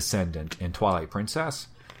his descendant in Twilight Princess.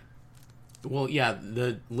 Well, yeah,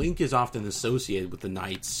 the Link is often associated with the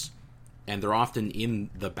Knights, and they're often in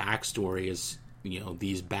the backstory as,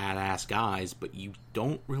 these badass guys, but you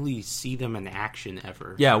don't really see them in action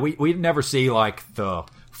ever. Yeah, we never see, like, the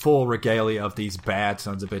full regalia of these bad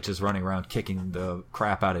sons of bitches running around kicking the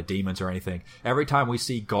crap out of demons or anything. Every time we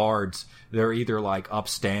see guards, they're either, like,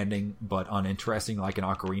 upstanding but uninteresting, like in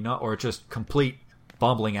Ocarina, or just complete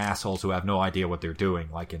bumbling assholes who have no idea what they're doing,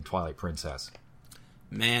 like in Twilight Princess.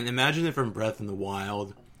 Man, imagine if in Breath in the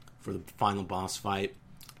Wild, for the final boss fight,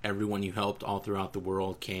 everyone you helped all throughout the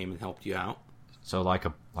world came and helped you out. So like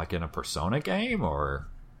in a Persona game, or?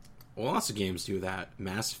 Well, lots of games do that.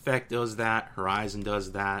 Mass Effect does that. Horizon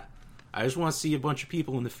does that. I just want to see a bunch of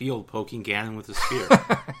people in the field poking Ganon with a spear.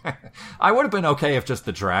 I would have been okay if just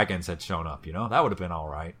the dragons had shown up, That would have been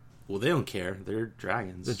alright. Well, they don't care. They're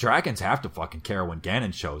dragons. The dragons have to fucking care when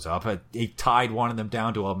Ganon shows up. He tied one of them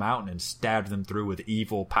down to a mountain and stabbed them through with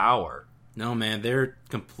evil power. No, man, they're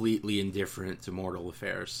completely indifferent to mortal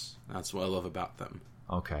affairs. That's what I love about them.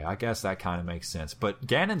 Okay, I guess that kind of makes sense. But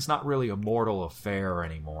Ganon's not really a mortal affair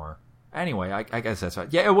anymore. Anyway, I guess that's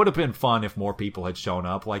right. Yeah, it would have been fun if more people had shown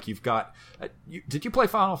up. Like, you've got... did you play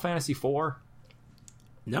Final Fantasy IV?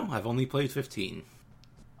 No, I've only played 15.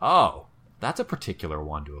 Oh, that's a particular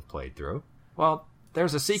one to have played through. Well,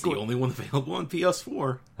 there's a sequel... It's the only one available on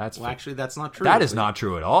PS4. Actually, that's not true. That is not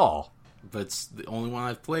true at all. But it's the only one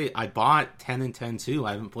I've played. I bought 10 and 10 too.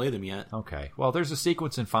 I haven't played them yet. Okay. Well, there's a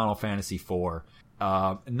sequence in Final Fantasy IV,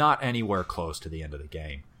 not anywhere close to the end of the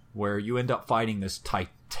game, where you end up fighting this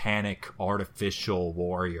titanic artificial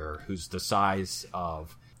warrior who's the size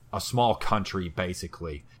of a small country,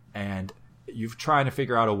 basically. And you're trying to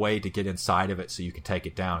figure out a way to get inside of it so you can take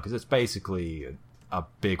it down, because it's basically a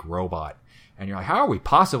big robot. And you're like, how are we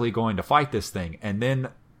possibly going to fight this thing? And then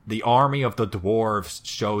the army of the dwarves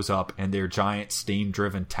shows up in their giant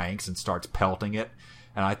steam-driven tanks and starts pelting it.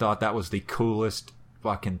 And I thought that was the coolest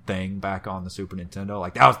fucking thing back on the Super Nintendo.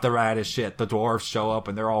 Like, that was the raddest shit. The dwarves show up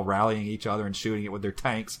and they're all rallying each other and shooting it with their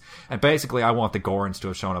tanks. And basically, I want the Gorons to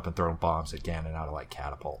have shown up and thrown bombs at Ganon out of, like,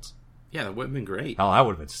 catapults. Yeah, that would have been great. Oh, that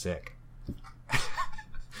would have been sick.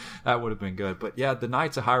 That would have been good. But yeah, the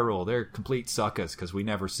Knights of Hyrule, they're complete suckers because we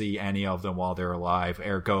never see any of them while they're alive.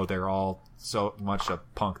 Ergo, they're all so much a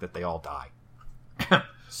punk that they all die.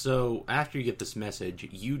 So, after you get this message,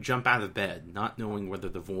 you jump out of bed, not knowing whether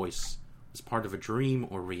the voice was part of a dream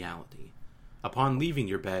or reality. Upon leaving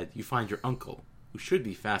your bed, you find your uncle, who should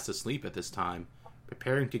be fast asleep at this time,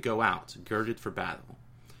 preparing to go out, girded for battle.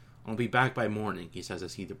 I'll be back by morning, he says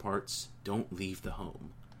as he departs. Don't leave the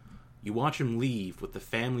home. You watch him leave with the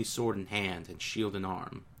family sword in hand and shield in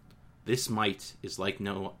arm. This night is like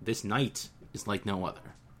no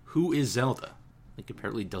other. Who is Zelda? Link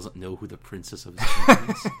apparently doesn't know who the Princess of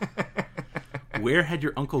Zelda is. Where had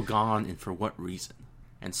your uncle gone and for what reason?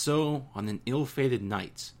 And so, on an ill-fated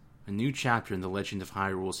night, a new chapter in the Legend of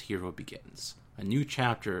Hyrule's hero begins. A new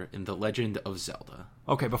chapter in the Legend of Zelda.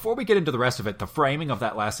 Okay, before we get into the rest of it, the framing of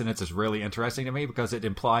that last sentence is really interesting to me because it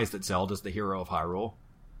implies that Zelda's the hero of Hyrule.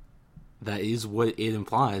 That is what it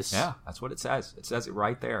implies. Yeah, that's what it says. It says it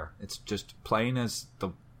right there. It's just plain as the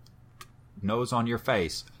nose on your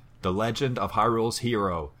face. The Legend of Hyrule's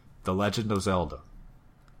hero, the Legend of Zelda.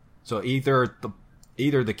 So either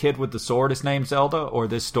the kid with the sword is named Zelda, or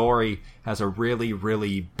this story has a really,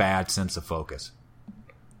 really bad sense of focus.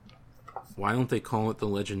 Why don't they call it the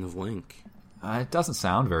Legend of Link? It doesn't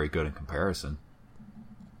sound very good in comparison.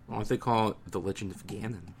 Why don't they call it the Legend of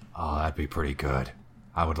Ganon? Oh, that'd be pretty good.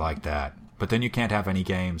 I would like that. But then you can't have any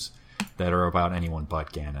games that are about anyone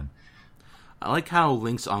but Ganon. I like how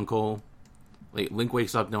Link's uncle... Link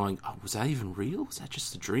wakes up knowing, oh, was that even real? Was that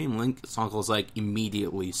just a dream? Link's uncle's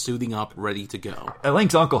immediately suiting up, ready to go.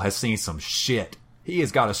 Link's uncle has seen some shit. He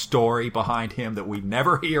has got a story behind him that we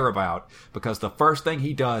never hear about, because the first thing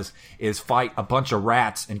he does is fight a bunch of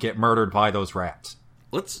rats and get murdered by those rats.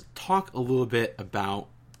 Let's talk a little bit about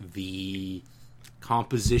the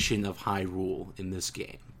composition of Hyrule in this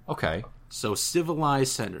game. Okay. So,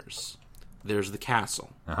 civilized centers. There's the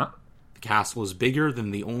castle. Uh-huh. The castle is bigger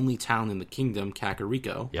than the only town in the kingdom,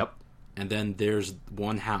 Kakariko. Yep. And then there's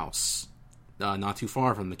one house, not too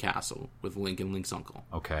far from the castle, with Link and Link's uncle.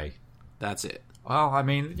 Okay. That's it. Well, I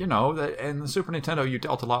mean, in the Super Nintendo, you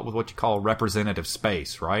dealt a lot with what you call representative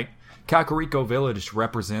space, right? Kakariko Village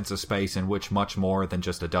represents a space in which much more than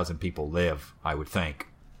just a dozen people live, I would think.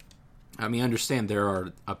 I mean, I understand there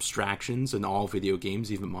are abstractions in all video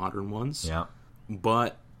games, even modern ones. Yeah.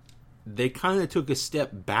 But they kind of took a step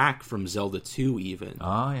back from Zelda 2, even.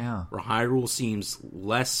 Oh, yeah. Where Hyrule seems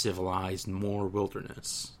less civilized, more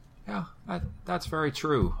wilderness. Yeah, that's very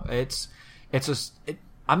true.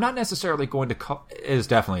 I'm not necessarily going to call... It is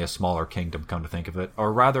definitely a smaller kingdom, come to think of it.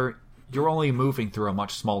 Or rather, you're only moving through a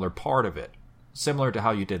much smaller part of it. Similar to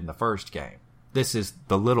how you did in the first game. This is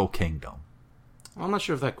the little kingdom. I'm not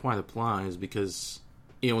sure if that quite applies, because,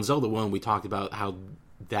 in Zelda 1, we talked about how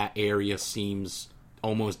that area seems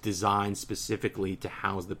almost designed specifically to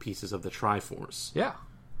house the pieces of the Triforce. Yeah.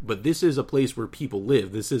 But this is a place where people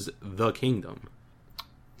live. This is the kingdom.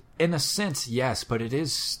 In a sense, yes, but it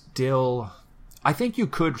is still... I think you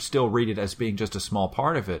could still read it as being just a small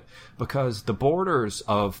part of it, because the borders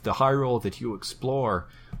of the Hyrule that you explore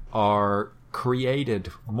are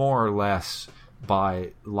created more or less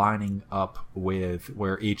by lining up with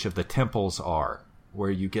where each of the temples are, where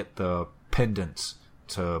you get the pendants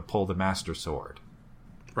to pull the Master Sword.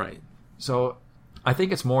 Right. So I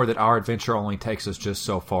think it's more that our adventure only takes us just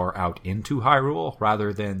so far out into Hyrule,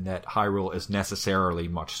 rather than that Hyrule is necessarily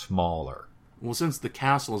much smaller. Well, since the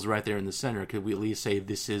castle is right there in the center, could we at least say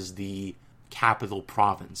this is the capital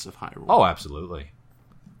province of Hyrule? Oh, absolutely.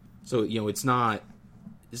 So, it's not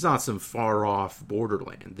some far-off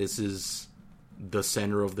borderland. This is the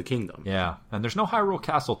center of the kingdom. Yeah, and there's no Hyrule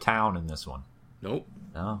Castle town in this one. Nope.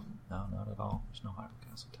 No, not at all. There's no Hyrule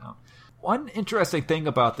Castle town. One interesting thing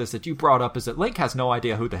about this that you brought up is that Link has no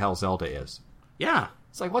idea who the hell Zelda is. Yeah.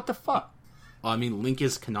 It's like, what the fuck? I mean, Link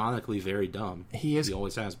is canonically very dumb. He is. He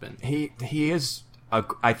always has been. He is.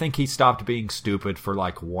 I think he stopped being stupid for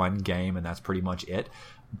one game, and that's pretty much it.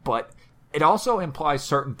 But it also implies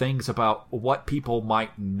certain things about what people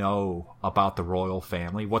might know about the royal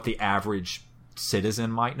family, what the average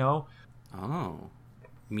citizen might know. Oh.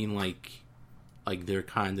 You mean like they're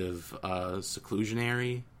kind of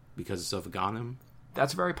seclusionary? because of Ganem?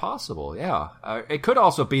 That's very possible, yeah. It could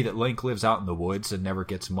also be that Link lives out in the woods and never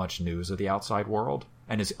gets much news of the outside world.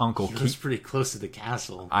 And his uncle He lives pretty close to the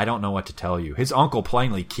castle. I don't know what to tell you. His uncle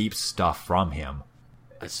plainly keeps stuff from him.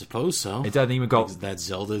 I suppose so. It doesn't even go... That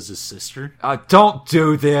Zelda's his sister? Don't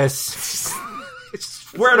do this! I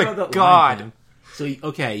swear to God! So,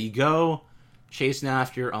 okay, you go chasing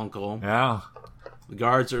after your uncle. Yeah. The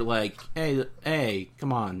guards are like, hey,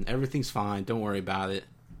 come on, everything's fine, don't worry about it.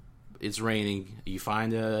 It's raining. You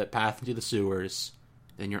find a path into the sewers.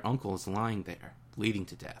 Then your uncle is lying there, bleeding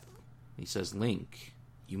to death. He says, Link,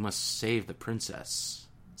 you must save the princess.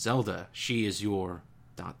 Zelda, she is your... ...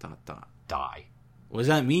 Die. What does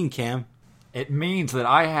that mean, Cam? It means that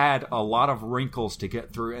I had a lot of wrinkles to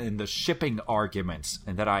get through in the shipping arguments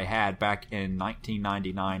and that I had back in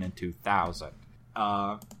 1999 and 2000.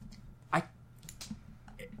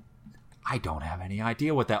 I don't have any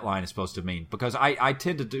idea what that line is supposed to mean, because I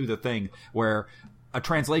tend to do the thing where a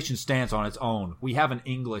translation stands on its own. We have an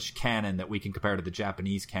English canon that we can compare to the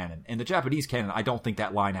Japanese canon. In the Japanese canon, I don't think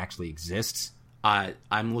that line actually exists.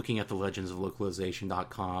 I'm looking at the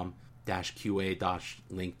legendsoflocalization.com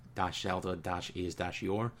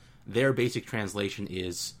 -qa-link-zelda-is-your. Their basic translation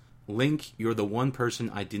is, Link, you're the one person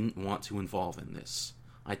I didn't want to involve in this.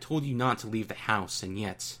 I told you not to leave the house, and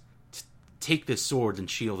yet... Take this sword and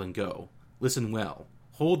shield and go. Listen well.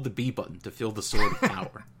 Hold the B button to fill the sword with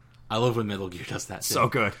power. I love when Metal Gear does that too. So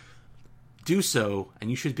good. Do so, and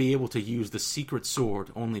you should be able to use the secret sword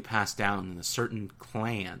only passed down in a certain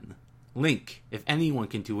clan. Link, if anyone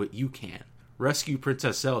can do it, you can. Rescue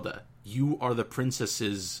Princess Zelda. You are the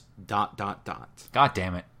princess's ... God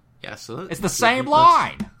damn it. Yeah, so it's the same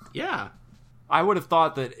line. Yeah. I would have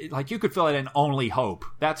thought that, you could fill it in only hope.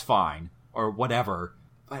 That's fine. Or whatever.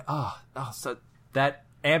 But, so that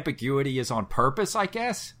ambiguity is on purpose, I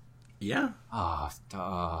guess? Yeah.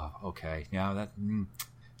 Okay. Yeah,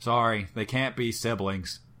 sorry, they can't be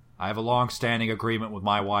siblings. I have a long-standing agreement with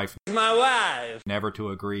my wife. Never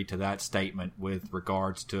to agree to that statement with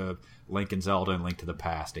regards to Link and Zelda and Link to the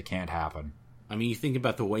Past. It can't happen. I mean, you think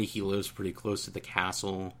about the way he lives pretty close to the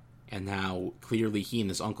castle, and how clearly he and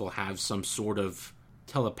his uncle have some sort of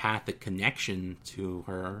telepathic connection to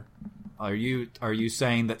her. Are you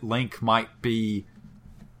saying that Link might be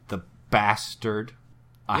the bastard?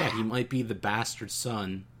 Yeah, he might be the bastard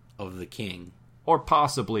son of the king. Or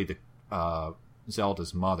possibly the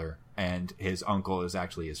Zelda's mother, and his uncle is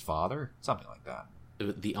actually his father? Something like that.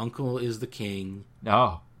 The uncle is the king.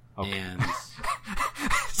 Oh, okay. And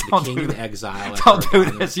the king in exile. Don't do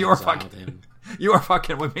this. You are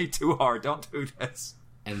fucking with me too hard. Don't do this.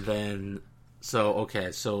 And then... So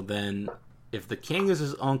then... If the king is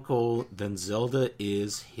his uncle, then Zelda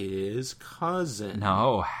is his cousin.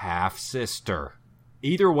 No, half-sister.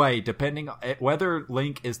 Either way, depending on whether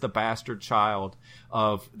Link is the bastard child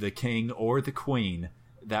of the king or the queen,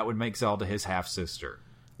 that would make Zelda his half-sister.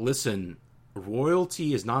 Listen,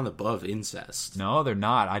 royalty is not above incest. No, they're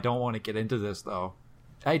not. I don't want to get into this, though.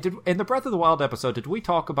 Hey, in the Breath of the Wild episode, did we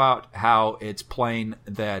talk about how it's plain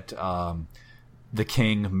that the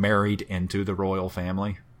king married into the royal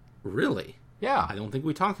family? Really? Yeah. I don't think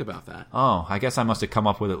we talked about that. Oh, I guess I must have come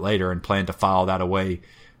up with it later and planned to file that away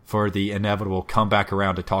for the inevitable comeback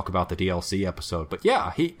around to talk about the DLC episode. But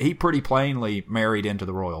yeah, he pretty plainly married into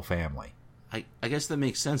the royal family. I guess that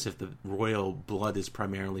makes sense if the royal blood is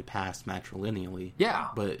primarily passed matrilineally. Yeah.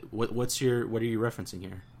 But what are you referencing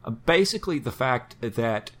here? Basically the fact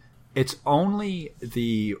that it's only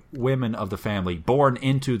the women of the family born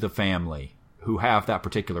into the family who have that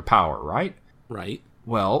particular power, right? Right.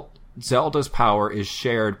 Well, Zelda's power is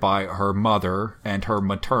shared by her mother and her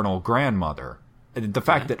maternal grandmother. The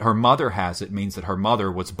fact that her mother has it means that her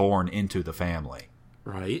mother was born into the family.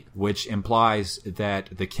 Right. Which implies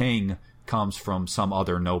that the king comes from some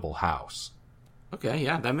other noble house. Okay,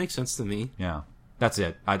 yeah, that makes sense to me. Yeah, that's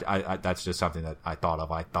it. I that's just something that I thought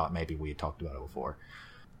of. I thought maybe we had talked about it before.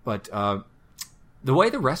 But the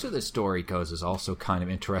way the rest of this story goes is also kind of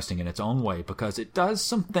interesting in its own way, because it does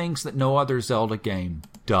some things that no other Zelda game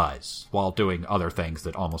does, while doing other things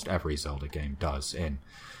that almost every Zelda game does in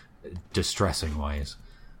distressing ways.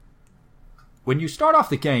 When you start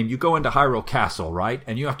off the game, you go into Hyrule Castle, right?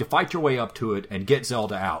 And you have to fight your way up to it and get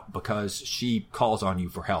Zelda out, because she calls on you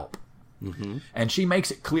for help. Mm-hmm. And she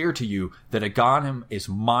makes it clear to you that Ganem is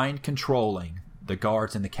mind-controlling the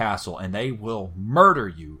guards in the castle, and they will murder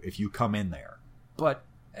you if you come in there. But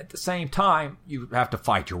at the same time, you have to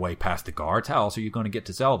fight your way past the guards. How else are you going to get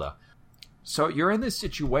to Zelda? So you're in this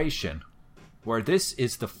situation where this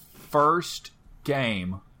is the first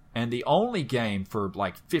game, and the only game for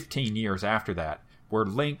like 15 years after that, where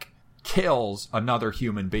Link kills another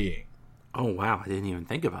human being. Oh, wow. I didn't even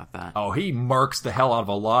think about that. Oh, he murks the hell out of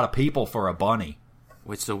a lot of people for a bunny.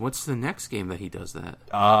 Wait, so what's the next game that he does that?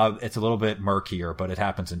 It's a little bit murkier, but it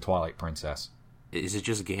happens in Twilight Princess. Is it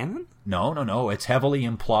just Ganon? No. It's heavily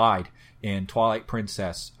implied in Twilight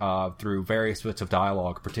Princess through various bits of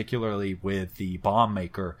dialogue, particularly with the bomb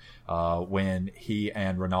maker when he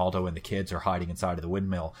and Ronaldo and the kids are hiding inside of the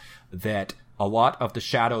windmill, that a lot of the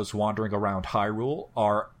shadows wandering around Hyrule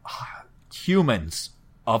are humans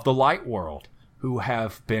of the light world who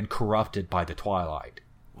have been corrupted by the Twilight.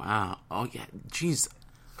 Wow. Oh, yeah. Jeez.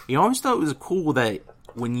 You always thought it was cool that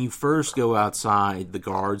when you first go outside, the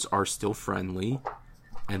guards are still friendly,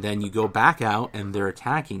 and then you go back out and they're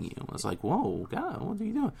attacking you. I was like, whoa, God, what are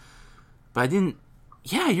you doing? But I didn't...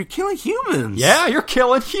 Yeah, you're killing humans! Yeah, you're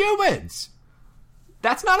killing humans!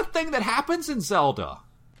 That's not a thing that happens in Zelda.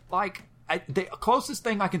 Like, the closest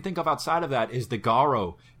thing I can think of outside of that is the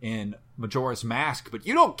Garo in Majora's Mask, but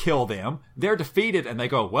you don't kill them. They're defeated, and they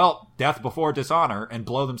go, well, death before dishonor, and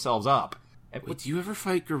blow themselves up. Wait, do you ever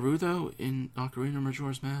fight Gerudo in Ocarina of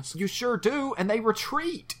Majora's Mask? You sure do, and they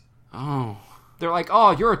retreat. Oh. They're like,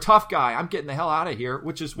 oh, you're a tough guy. I'm getting the hell out of here,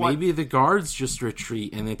 which is what... Maybe the guards just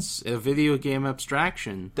retreat, and it's a video game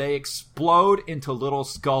abstraction. They explode into little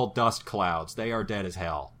skull dust clouds. They are dead as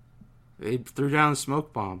hell. They threw down a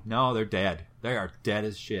smoke bomb. No, they're dead. They are dead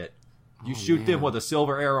as shit. You shoot them with a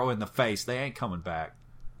silver arrow in the face, they ain't coming back.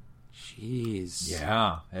 Jeez.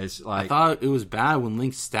 Yeah, it's like... I thought it was bad when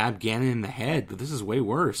Link stabbed Ganon in the head, but this is way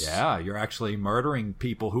worse. Yeah, you're actually murdering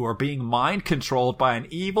people who are being mind-controlled by an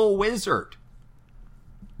evil wizard.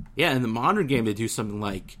 Yeah, in the modern game, they do something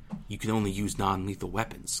like, you can only use non-lethal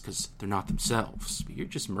weapons, because they're not themselves. But you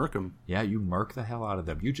just murk them. Yeah, you murk the hell out of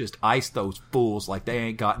them. You just ice those fools like they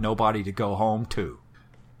ain't got nobody to go home to.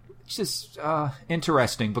 It's just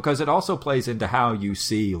interesting, because it also plays into how you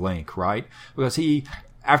see Link, right? Because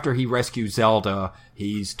after he rescues Zelda,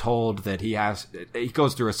 he's told that he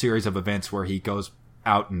goes through a series of events where he goes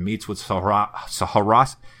out and meets with Saharasala?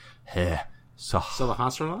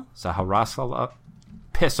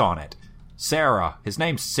 Piss on it. Sarah. His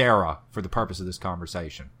name's Sarah for the purpose of this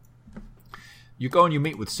conversation. You go and you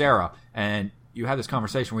meet with Sarah, and you have this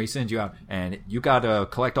conversation where he sends you out, and you got to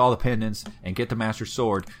collect all the pendants and get the Master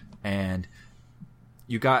Sword, and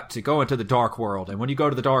you got to go into the Dark World. And when you go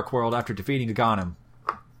to the Dark World after defeating Ganon,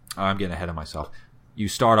 I'm getting ahead of myself. You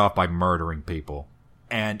start off by murdering people.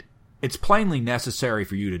 And it's plainly necessary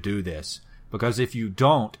for you to do this, because if you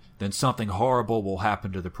don't, then something horrible will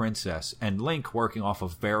happen to the princess. And Link, working off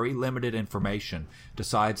of very limited information,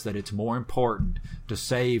 decides that it's more important to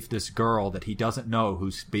save this girl that he doesn't know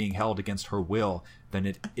who's being held against her will than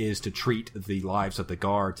it is to treat the lives of the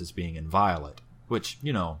guards as being inviolate. Which,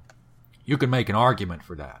 you can make an argument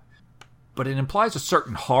for that. But it implies a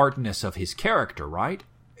certain hardness of his character, right?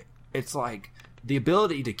 It's like the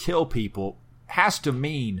ability to kill people has to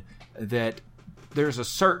mean that there's a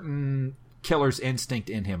certain killer's instinct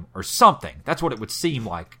in him or something. That's what it would seem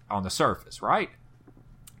like on the surface, right?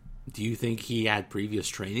 Do you think he had previous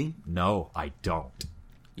training? No, I don't.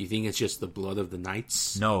 You think it's just the blood of the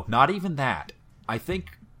knights? No, not even that. I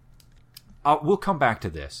think... we'll come back to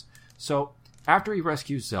this. So, after he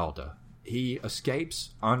rescues Zelda, he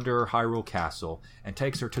escapes under Hyrule Castle and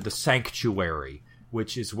takes her to the Sanctuary,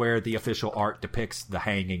 which is where the official art depicts the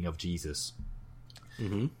hanging of Jesus.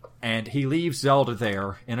 Mm-hmm. And he leaves Zelda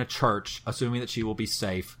there in a church, assuming that she will be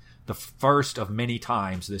safe. The first of many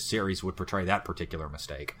times this series would portray that particular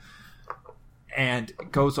mistake. And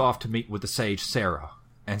goes off to meet with the sage Sarah.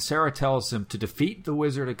 And Sarah tells him to defeat the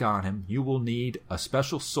wizard Ganon, you will need a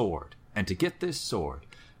special sword. And to get this sword,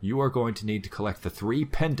 you are going to need to collect the 3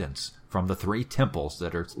 pendants from the 3 temples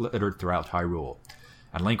that are littered throughout Hyrule.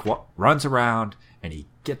 And Link runs around, and he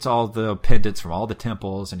gets all the pendants from all the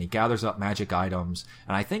temples, and he gathers up magic items.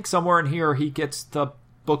 And I think somewhere in here he gets the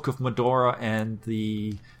Book of Medora and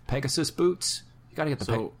the Pegasus boots. You gotta get the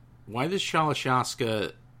So, why does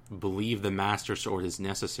Shalashaska believe the Master Sword is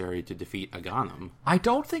necessary to defeat Ganon? I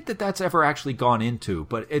don't think that that's ever actually gone into,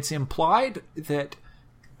 but it's implied that...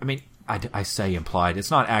 I mean, I say implied.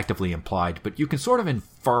 It's not actively implied, but you can sort of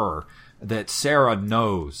infer that Sarah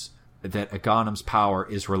knows that Ganom's power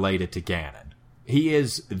is related to Ganon. He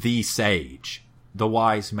is the sage, the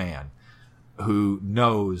wise man, who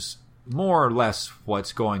knows more or less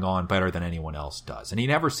what's going on better than anyone else does. And he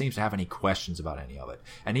never seems to have any questions about any of it.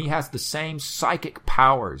 And he has the same psychic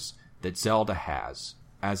powers that Zelda has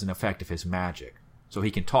as an effect of his magic. So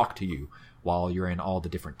he can talk to you while you're in all the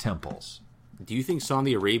different temples. Do you think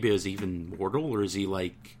Saudi Arabia is even mortal, or is he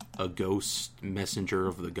like a ghost messenger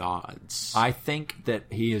of the gods? I think that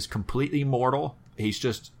he is completely mortal. He's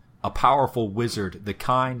just a powerful wizard, the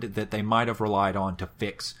kind that they might have relied on to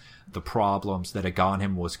fix the problems that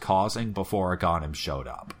Aghanim was causing before Aghanim showed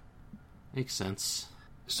up. Makes sense.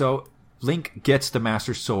 So Link gets the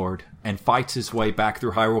Master Sword and fights his way back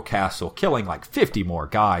through Hyrule Castle, killing like 50 more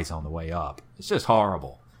guys on the way up. It's just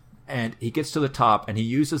horrible. And he gets to the top, and he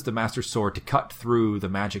uses the Master Sword to cut through the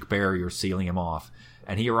magic barrier sealing him off.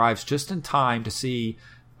 And he arrives just in time to see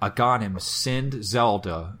Aghanim send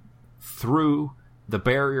Zelda through the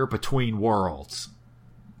barrier between worlds.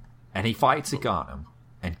 And he fights Aghanim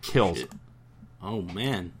and kills him. Oh,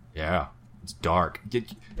 man. Yeah, it's dark.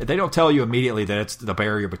 They don't tell you immediately that it's the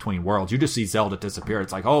barrier between worlds. You just see Zelda disappear.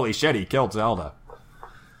 It's like, holy shit, he killed Zelda.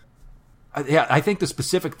 Yeah, I think the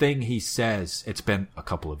specific thing he says, it's been a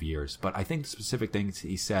couple of years, but I think the specific thing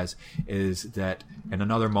he says is that in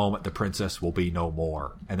another moment the princess will be no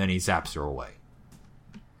more, and then he zaps her away.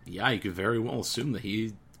 Yeah, you could very well assume that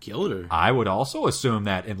he killed her. I would also assume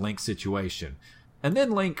that in Link's situation. And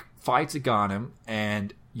then Link fights Aghanim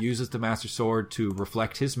and uses the Master Sword to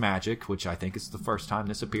reflect his magic, which I think is the first time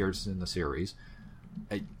this appears in the series,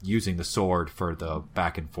 using the sword for the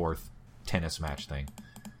back and forth tennis match thing.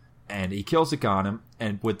 And he kills Aghanim,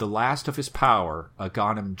 and with the last of his power,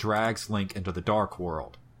 Aghanim drags Link into the Dark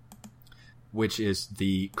World, which is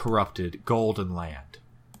the corrupted Golden Land.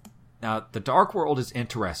 Now, the Dark World is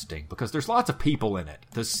interesting because there's lots of people in it.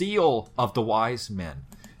 The seal of the Wise Men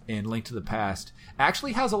in Link to the Past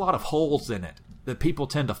actually has a lot of holes in it that people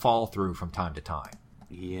tend to fall through from time to time.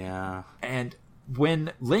 Yeah. And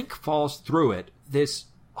when Link falls through it, this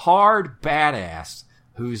hard badass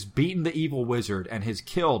who's beaten the evil wizard and has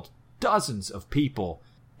killed dozens of people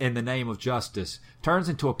in the name of justice turns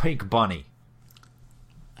into a pink bunny.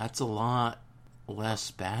 That's a lot less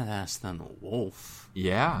badass than a wolf.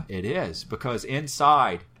 Yeah, it is. Because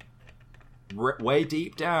inside, way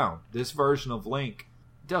deep down, this version of Link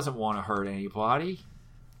doesn't want to hurt anybody.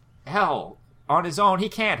 Hell, on his own, he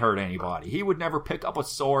can't hurt anybody. He would never pick up a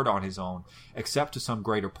sword on his own, except to some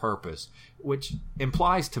greater purpose, which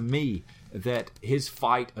implies to me that his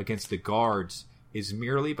fight against the guards is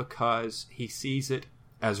merely because he sees it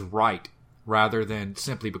as right, rather than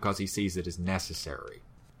simply because he sees it as necessary.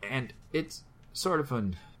 And it's sort of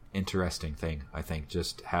an interesting thing, I think,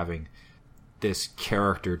 just having this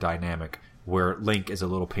character dynamic where Link is a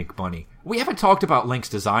little pink bunny. We haven't talked about Link's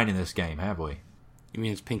design in this game, have we? You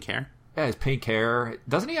mean his pink hair? Yeah, his pink hair.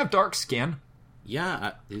 Doesn't he have dark skin?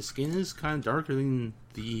 Yeah, his skin is kind of darker than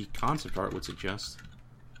the concept art would suggest.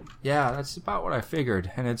 Yeah, that's about what I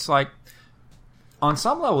figured. And it's like, on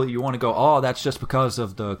some level you want to go, oh, that's just because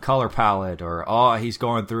of the color palette, or oh, he's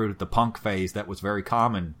going through the punk phase that was very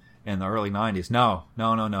common in the early 90s.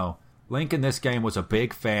 No. Link in this game was a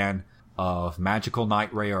big fan of magical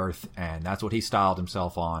Night Ray Earth, and that's what he styled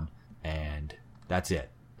himself on, and that's it.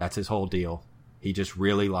 That's his whole deal. He just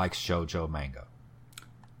really likes shoujo manga.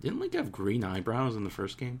 Didn't Link have green eyebrows in the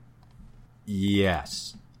first game?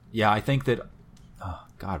 Yes. Yeah, I think that... Oh,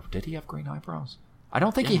 God, did he have green eyebrows? I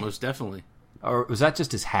don't think he... most definitely. Or was that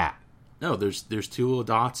just his hat? No, there's two little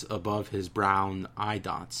dots above his brown eye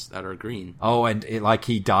dots that are green. Oh, and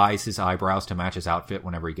he dyes his eyebrows to match his outfit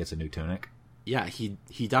whenever he gets a new tunic? Yeah, he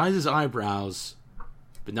dyes his eyebrows,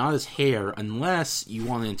 but not his hair, unless you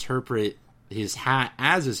want to interpret his hat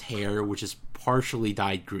as his hair, which is partially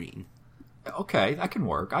dyed green. Okay, that can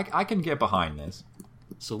work. I can get behind this.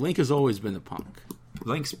 So Link has always been a punk.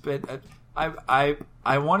 Link's been... I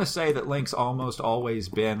want to say that Link's almost always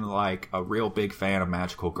been like a real big fan of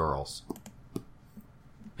magical girls.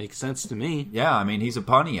 Makes sense to me. Yeah, I mean, he's a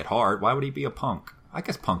bunny at heart. Why would he be a punk? I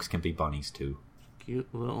guess punks can be bunnies too. Cute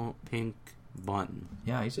little pink bun.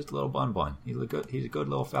 Yeah, he's just a little bun. He's a good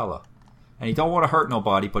little fella. And he don't want to hurt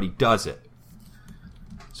nobody, but he does it.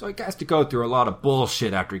 So he has to go through a lot of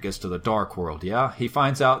bullshit after he gets to the Dark World, yeah? He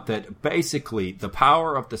finds out that basically the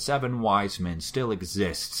power of the 7 wise men still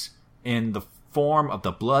exists in the form of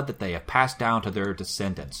the blood that they have passed down to their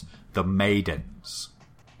descendants, the Maidens,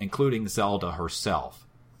 including Zelda herself.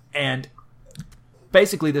 And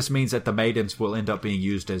basically this means that the Maidens will end up being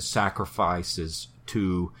used as sacrifices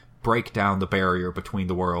to break down the barrier between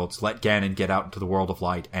the worlds, let Ganon get out into the world of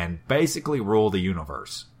light, and basically rule the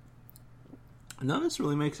universe. None of this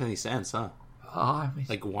really makes any sense, huh? I mean,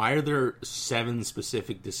 like, why are there 7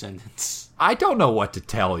 specific descendants? I don't know what to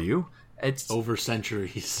tell you. It's over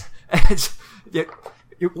centuries.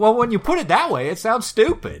 Well, when you put it that way, it sounds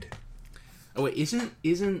stupid. Oh wait,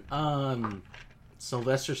 isn't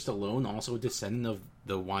Sylvester Stallone also a descendant of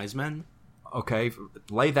the Wise Men? Okay,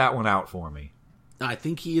 lay that one out for me. I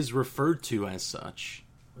think he is referred to as such.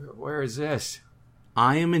 Where is this?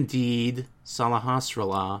 I am indeed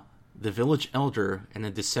Salahasrala, the village elder and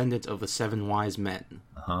a descendant of the 7 wise men.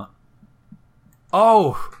 Uh-huh.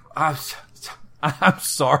 Oh, I'm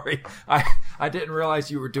sorry. I didn't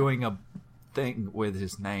realize you were doing a thing with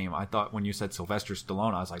his name. I thought when you said Sylvester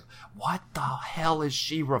Stallone, I was like, what the hell is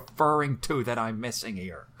she referring to that I'm missing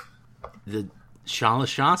here? The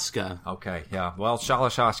Shalashaska. Okay, yeah. Well,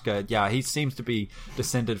 Shalashaska, yeah, he seems to be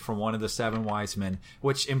descended from one of the 7 wise men,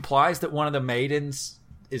 which implies that one of the maidens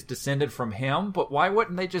is descended from him, but why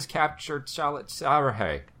wouldn't they just capture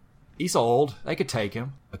Shalashaska? He's old. They could take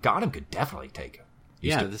him. Aghanim could definitely take him.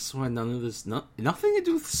 This is why none of this... nothing to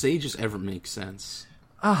do with sages ever makes sense.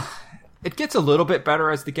 It gets a little bit better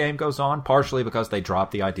as the game goes on, partially because they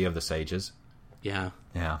dropped the idea of the sages. Yeah.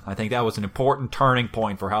 Yeah, I think that was an important turning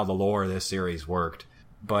point for how the lore of this series worked.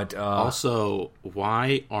 But also,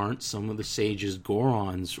 why aren't some of the sages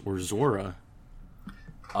Gorons or Zora?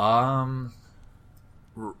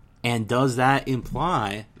 And does that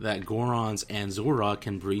imply that Gorons and Zora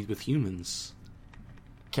can breed with humans?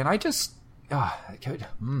 Can I just...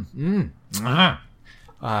 I'm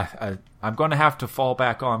going to have to fall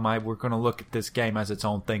back on my... We're going to look at this game as its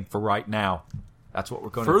own thing for right now. That's what we're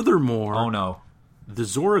going to... Furthermore... Oh, no. The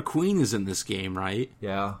Zora Queen is in this game, right?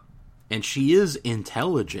 Yeah. And she is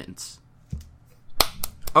intelligent.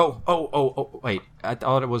 Oh, wait. I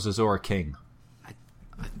thought it was a Zora King. I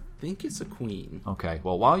think it's a queen. Okay,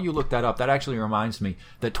 well, while you look that up, that actually reminds me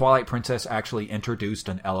that Twilight Princess actually introduced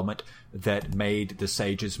an element that made the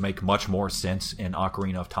sages make much more sense in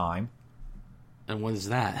Ocarina of Time. And what is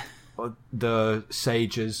that? The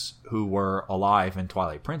sages who were alive in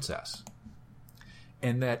Twilight Princess.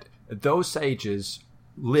 And that those sages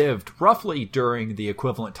lived roughly during the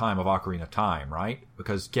equivalent time of Ocarina of Time, right?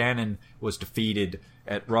 Because Ganon was defeated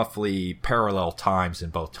at roughly parallel times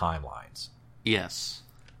in both timelines. Yes.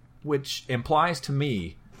 Which implies to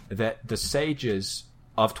me that the sages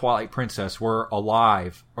of Twilight Princess were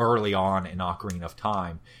alive early on in Ocarina of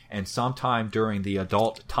Time, and sometime during the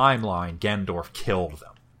adult timeline, Ganondorf killed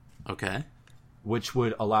them. Okay. Which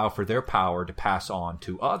would allow for their power to pass on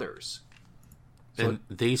to others. And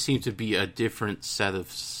they seem to be a different set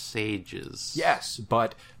of sages. Yes,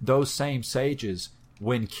 but those same sages,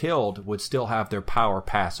 when killed, would still have their power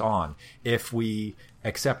pass on. If we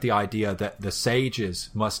accept the idea that the sages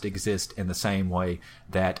must exist in the same way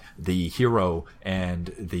that the hero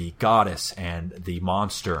and the goddess and the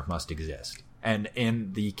monster must exist. And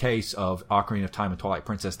in the case of Ocarina of Time and Twilight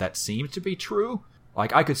Princess, that seems to be true.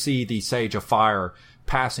 Like, I could see the Sage of Fire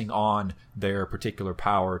passing on their particular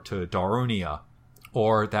power to Darunia,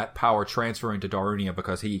 or that power transferring to Darunia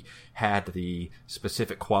because he had the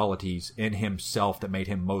specific qualities in himself that made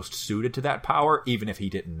him most suited to that power, even if he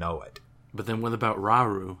didn't know it. But then what about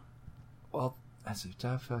Rauru? Well, that's a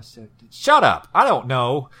tough... Shut up! I don't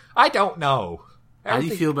know. How do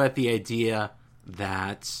you feel about the idea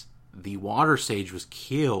that the Water Sage was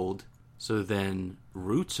killed, so then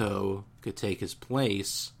Ruto could take his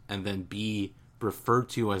place and then be referred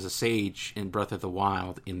to as a sage in Breath of the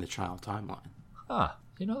Wild in the Child timeline? Huh.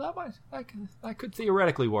 You know, that could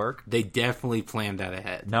theoretically work. They definitely planned that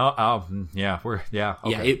ahead. No, okay. Yeah,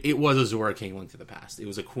 it was a Zora King Link to the Past. It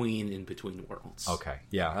was a queen in between worlds. Okay,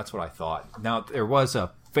 yeah, that's what I thought. Now, there was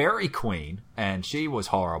a fairy queen, and she was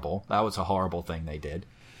horrible. That was a horrible thing they did.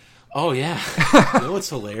 Oh, yeah. You know what's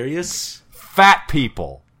hilarious? Fat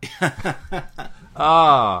people.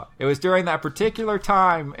 It was during that particular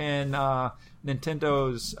time in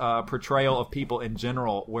Nintendo's portrayal of people in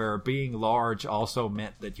general, where being large also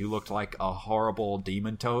meant that you looked like a horrible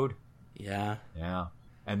demon toad. Yeah. Yeah.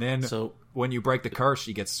 And then when you break the curse,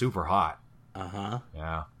 she gets super hot. Uh-huh.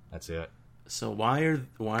 Yeah, that's it. So why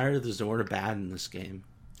are the Zora bad in this game?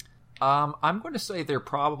 I'm going to say they're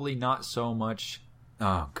probably not so much...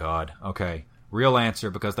 Oh, God. Okay. Real answer,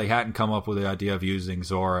 because they hadn't come up with the idea of using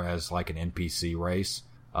Zora as like an NPC race.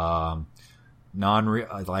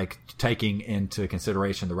 Taking into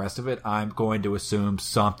consideration the rest of it, I'm going to assume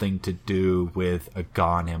something to do with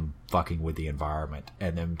Aghanim fucking with the environment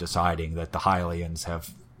and them deciding that the Hylians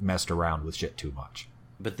have messed around with shit too much.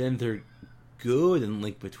 But then they're good in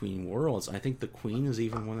Link Between Worlds. I think the Queen is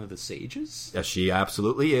even one of the sages. Yes, she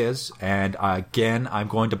absolutely is. And again, I'm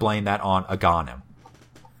going to blame that on Aghanim.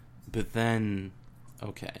 But then,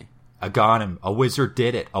 okay. Aghanim, a wizard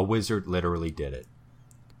did it. A wizard literally did it.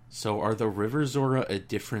 So are the River Zora a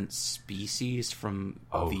different species from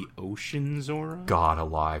the Ocean Zora? God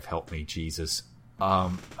alive, help me, Jesus.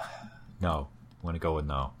 No. I'm going to go with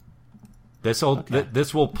no. This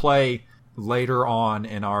will play later on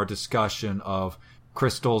in our discussion of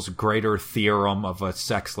Crystal's greater theorem of a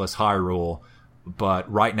sexless Hyrule,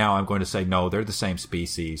 But right now I'm going to say no, they're the same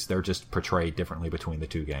species. They're just portrayed differently between the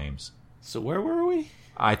two games. So where were we?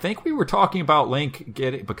 I think we were talking about Link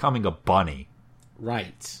becoming a bunny.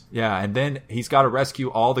 Right. Yeah, and then he's got to rescue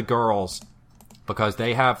all the girls because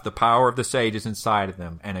they have the power of the sages inside of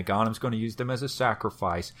them, and Aghanim's going to use them as a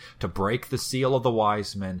sacrifice to break the seal of the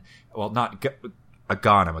wise men. Well, not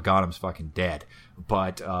Aghanim. Aghanim's fucking dead.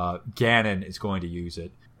 But Ganon is going to use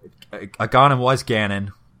it. Aghanim was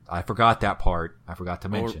Ganon. I forgot that part. I forgot to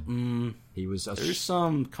mention. He was. There's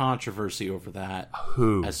some controversy over that.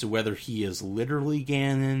 Who? As to whether he is literally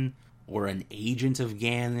Ganon, or an agent of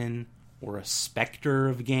Ganon, or a specter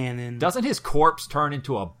of Ganon. Doesn't his corpse turn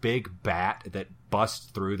into a big bat that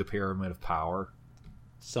busts through the Pyramid of Power?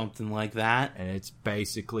 Something like that. And it's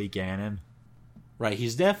basically Ganon. Right,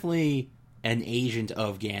 he's definitely an agent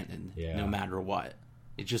of Ganon, no matter what.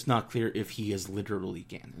 It's just not clear if he is literally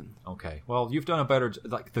Ganon. Okay, well, you've done a better...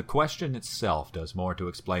 Like, the question itself does more to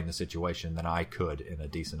explain the situation than I could in a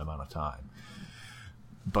decent amount of time.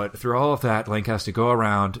 But through all of that, Link has to go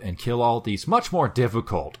around and kill all these much more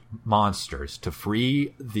difficult monsters to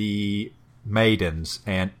free the maidens.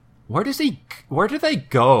 And where do they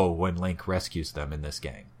go when Link rescues them in this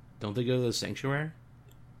game? Don't they go to the sanctuary?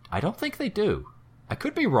 I don't think they do. I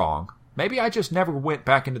could be wrong. Maybe I just never went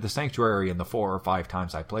back into the sanctuary in the 4 or 5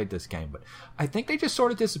 times I played this game, but I think they just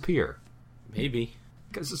sort of disappear. Maybe.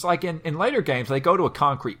 Because it's like in later games, they go to a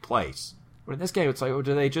concrete place. But in this game, it's like,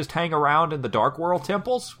 do they just hang around in the Dark World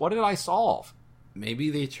temples? What did I solve? Maybe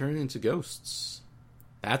they turn into ghosts.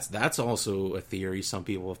 That's also a theory some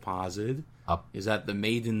people have posited, is that the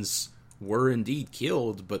maidens were indeed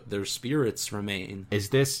killed, but their spirits remain. Is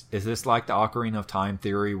this like the Ocarina of Time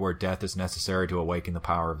theory where death is necessary to awaken the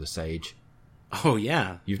power of the sage? Oh,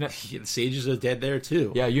 yeah. The sages are dead there,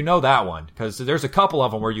 too. Yeah, you know that one. Because there's a couple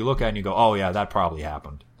of them where you look at it and you go, oh, yeah, that probably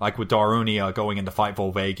happened. Like with Darunia going in to fight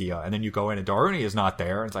Volvagia, and then you go in and Darunia's not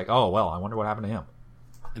there, and it's like, oh, well, I wonder what happened to him.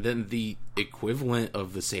 And then the equivalent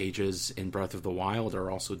of the sages in Breath of the Wild are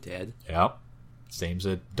also dead. Yep. Seems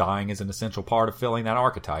that dying is an essential part of filling that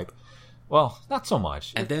archetype. Well, not so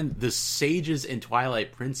much. And then the sages in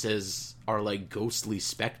Twilight Princess are like ghostly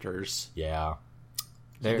specters. Yeah.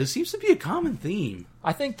 There seems to be a common theme.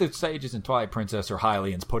 I think the sages in Twilight Princess are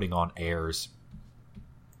Hylians putting on airs.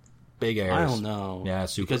 Big airs. I don't know. Yeah,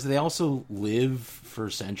 super. Because they also live for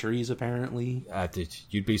centuries, apparently.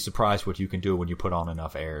 You'd be surprised what you can do when you put on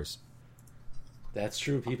enough airs. That's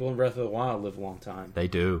true. People in Breath of the Wild live a long time. They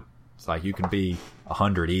do. It's like you can be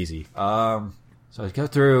 100 easy. So you go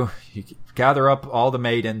through, you gather up all the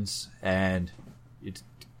maidens, and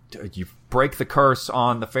you break the curse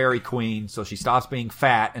on the fairy queen, so she stops being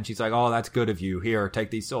fat, and she's like, oh, that's good of you. Here,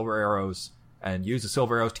 take these silver arrows, and use the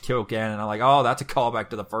silver arrows to kill Ganon. And I'm like, oh, that's a callback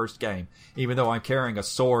to the first game, even though I'm carrying a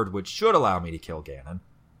sword which should allow me to kill Ganon.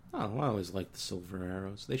 Oh, I always liked the silver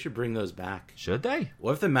arrows. They should bring those back. Should they?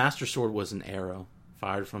 What if the Master Sword was an arrow,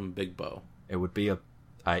 fired from a big bow? It would be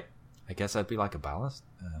I guess that'd be like a ballast?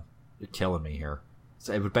 You're killing me here.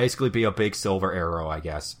 So it would basically be a big silver arrow, I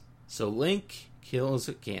guess. So Link kills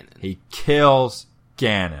Ganon. He kills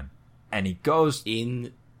Ganon. And he goes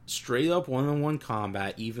in straight up one-on-one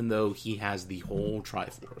combat, even though he has the whole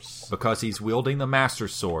Triforce. Because he's wielding the Master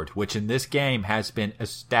Sword, which in this game has been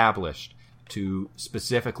established to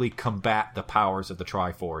specifically combat the powers of the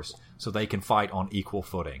Triforce, so they can fight on equal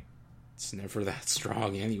footing. It's never that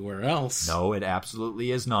strong anywhere else. No, it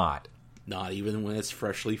absolutely is not. Not even when it's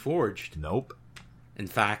freshly forged. Nope. In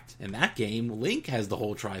fact, in that game, Link has the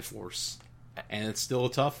whole Triforce. And it's still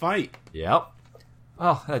a tough fight. Yep.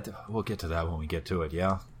 Well, we'll get to that when we get to it,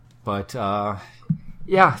 yeah. But,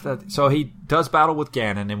 so he does battle with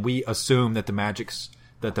Ganon, and we assume that the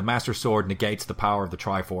Master Sword negates the power of the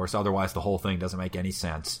Triforce, otherwise the whole thing doesn't make any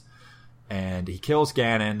sense. And he kills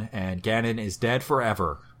Ganon, and Ganon is dead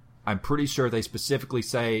forever. I'm pretty sure they specifically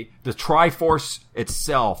say the Triforce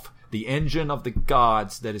itself, the engine of the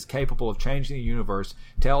gods that is capable of changing the universe,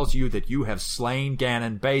 tells you that you have slain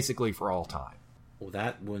Ganon basically for all time. Well,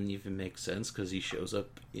 that wouldn't even make sense because he shows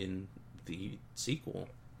up in the sequel.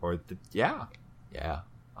 Yeah,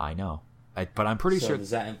 I know. But I'm pretty sure...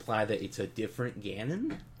 does that imply that it's a different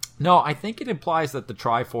Ganon? No, I think it implies that the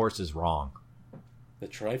Triforce is wrong. The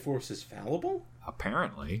Triforce is fallible?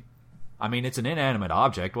 Apparently. I mean, it's an inanimate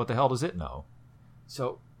object. What the hell does it know?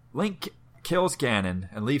 So, Link kills Ganon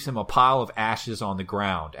and leaves him a pile of ashes on the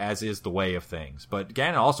ground, as is the way of things. But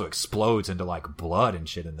Ganon also explodes into, like, blood and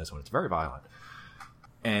shit in this one. It's very violent.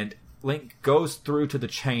 And Link goes through to the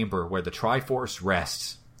chamber where the Triforce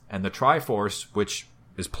rests. And the Triforce, which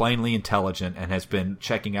is plainly intelligent and has been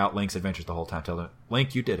checking out Link's adventures the whole time, tells him,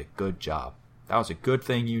 Link, you did a good job. That was a good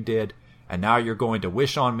thing you did. and now you're going to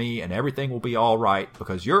wish on me, and everything will be all right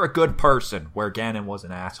because you're a good person, where Ganon was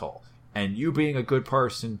an asshole. And you being a good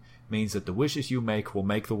person means that the wishes you make will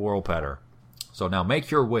make the world better. So now make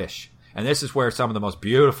your wish. And this is where some of the most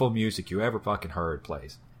beautiful music you ever fucking heard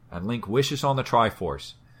plays. And Link wishes on the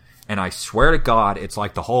Triforce. And I swear to God, it's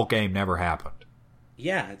like the whole game never happened.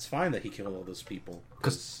 Yeah, it's fine that he killed all those people.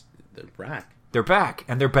 Because they're back. They're back,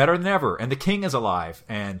 and they're better than ever. And the king is alive.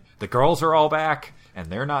 And the girls are all back, and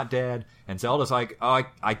they're not dead. And Zelda's like, oh,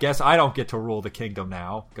 I guess I don't get to rule the kingdom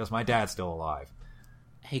now, because my dad's still alive.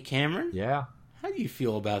 Hey, Cameron? Yeah? How do you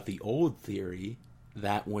feel about the old theory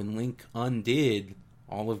that when Link undid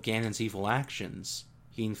all of Ganon's evil actions,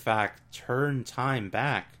 he in fact turned time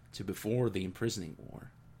back to before the imprisoning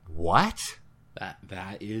war? What?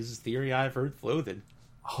 That is theory I've heard floated.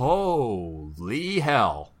 Holy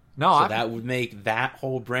hell. No, so that would make that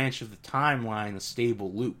whole branch of the timeline a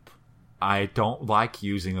stable loop. I don't like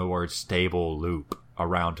using the word stable loop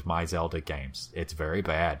around my Zelda games. It's very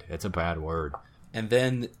bad. It's a bad word. And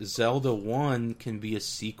then Zelda 1 can be a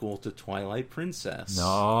sequel to Twilight Princess. No.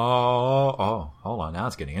 Oh, hold on. Now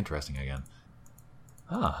it's getting interesting again.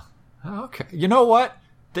 Huh. Okay. You know what?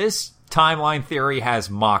 This timeline theory has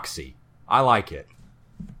moxie. I like it.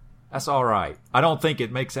 That's all right. I don't think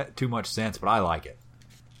it makes too much sense, but I like it.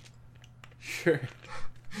 Sure.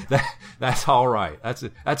 That's all right.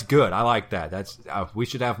 That's good. I like that. We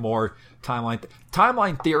should have more timeline.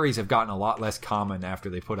 Timeline theories have gotten a lot less common after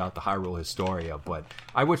they put out the Hyrule Historia, but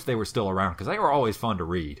I wish they were still around because they were always fun to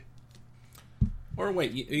read. Or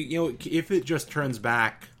wait, you know, if it just turns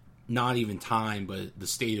back, not even time, but the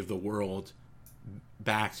state of the world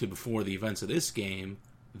back to before the events of this game,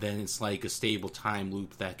 then it's like a stable time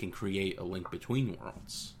loop that can create a link between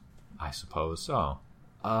worlds. I suppose so.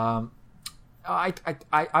 I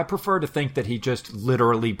prefer to think that he just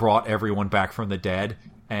literally brought everyone back from the dead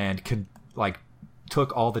and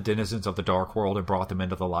took all the denizens of the dark world and brought them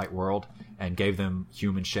into the light world and gave them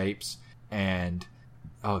human shapes. And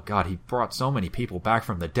oh god, he brought so many people back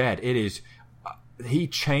from the dead. It is he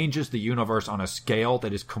changes the universe on a scale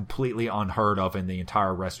that is completely unheard of in the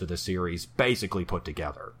entire rest of the series, basically put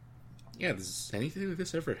together. Yeah, does anything like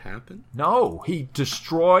this ever happen? No, he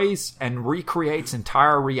destroys and recreates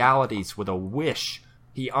entire realities with a wish.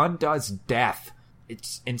 He undoes death.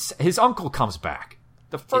 His uncle comes back.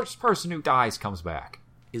 The first person who dies comes back.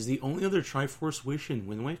 Is the only other Triforce wish in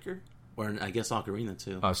Wind Waker? Or in, I guess, Ocarina,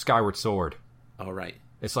 too? Skyward Sword. Oh, right.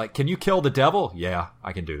 It's like, can you kill the devil? Yeah,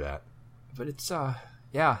 I can do that. But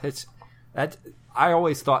I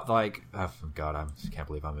always thought, like, oh god, I can't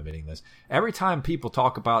believe I'm admitting this. Every time people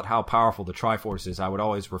talk about how powerful the Triforce is, I would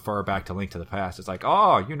always refer back to Link to the Past. It's like,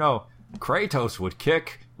 oh, you know, Kratos would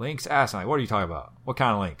kick Link's ass. I'm like, what are you talking about? What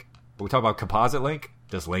kind of Link? Are we talking about composite Link?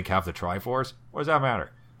 Does Link have the Triforce? What does that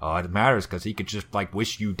matter? Oh, it matters because he could just, like,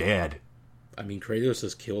 wish you dead. I mean, Kratos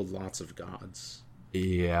has killed lots of gods.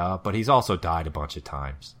 Yeah, but he's also died a bunch of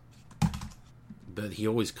times. But he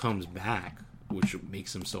always comes back, which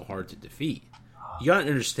makes him so hard to defeat. You gotta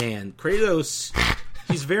understand, Kratos,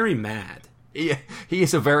 he's very mad. He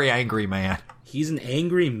is a very angry man. He's an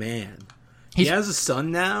angry man. He has a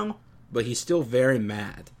son now, but he's still very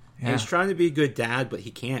mad. Yeah. And he's trying to be a good dad, but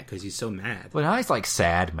he can't because he's so mad. But now he's like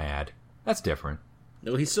sad mad. That's different.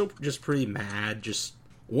 No, he's still just pretty mad. Just,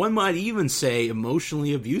 one might even say,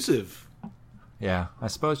 emotionally abusive. Yeah, I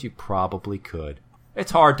suppose you probably could.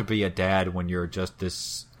 It's hard to be a dad when you're just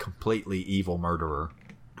this completely evil murderer.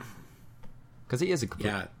 Because he is a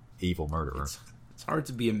complete evil murderer. It's hard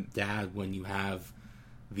to be a dad when you have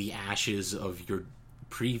the ashes of your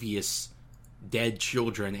previous dead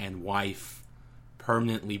children and wife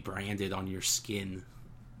permanently branded on your skin.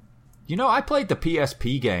 You know, I played the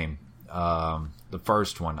PSP game, the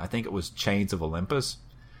first one. I think it was Chains of Olympus.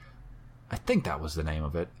 I think that was the name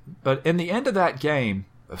of it. But in the end of that game,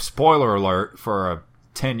 spoiler alert for a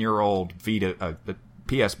 10-year-old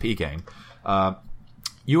PSP game,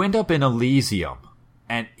 you end up in Elysium,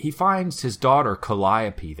 and he finds his daughter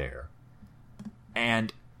Calliope there.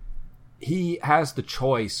 And he has the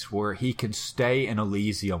choice where he can stay in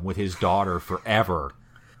Elysium with his daughter forever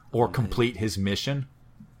or complete his mission.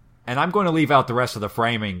 And I'm going to leave out the rest of the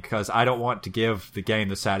framing because I don't want to give the game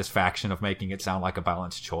the satisfaction of making it sound like a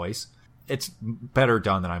balanced choice. It's better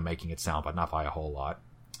done than I'm making it sound, but not by a whole lot.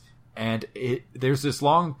 And there's this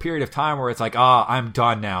long period of time where it's like, I'm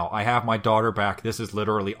done now. I have my daughter back. This is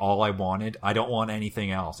literally all I wanted. I don't want anything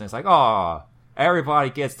else. And it's like, everybody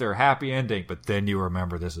gets their happy ending. But then you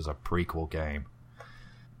remember this is a prequel game.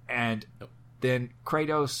 And then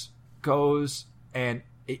Kratos goes and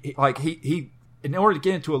he in order to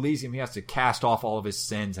get into Elysium, he has to cast off all of his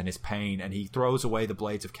sins and his pain, and he throws away the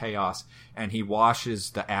blades of chaos, and he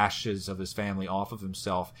washes the ashes of his family off of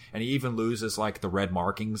himself, and he even loses, like, the red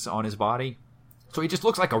markings on his body. So he just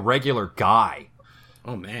looks like a regular guy.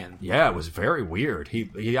 Oh, man. Yeah, it was very weird.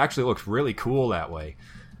 He actually looks really cool that way.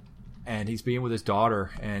 And he's being with his daughter,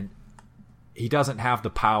 and he doesn't have the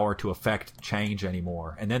power to affect change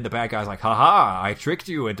anymore. And then the bad guy's like, haha, I tricked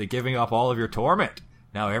you into giving up all of your torment.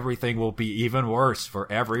 Now everything will be even worse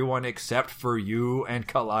for everyone except for you and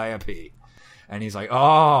Calliope. And he's like,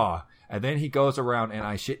 oh. And then he goes around and,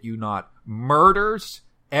 I shit you not, murders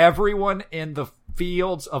everyone in the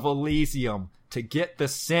fields of Elysium to get the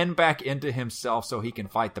sin back into himself so he can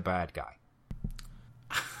fight the bad guy.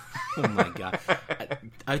 Oh my god.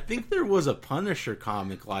 I think there was a Punisher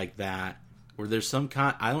comic like that where there's some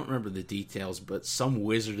kind, I don't remember the details, but some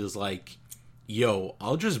wizard is like, yo,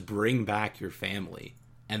 I'll just bring back your family.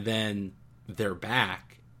 And then they're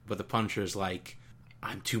back, but the Punisher's like,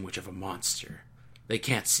 I'm too much of a monster. They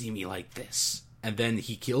can't see me like this. And then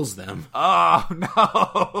he kills them. Oh,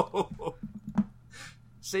 no.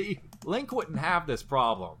 See, Link wouldn't have this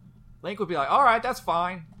problem. Link would be like, all right, that's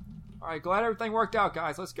fine. All right, glad everything worked out,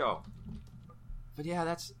 guys. Let's go. But yeah,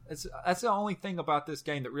 that's the only thing about this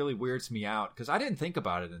game that really weirds me out, because I didn't think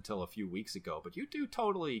about it until a few weeks ago, but you do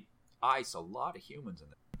totally ice a lot of humans in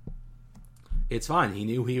it. It's fine. He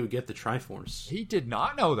knew he would get the Triforce. He did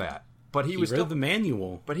not know that, but he was read still the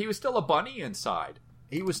manual. But he was still a bunny inside.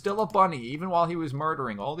 He was still a bunny, even while he was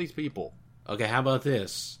murdering all these people. Okay, how about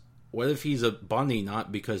this? What if he's a bunny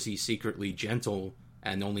not because he's secretly gentle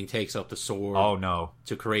and only takes up the sword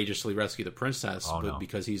to courageously rescue the princess, but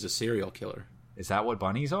because he's a serial killer? Is that what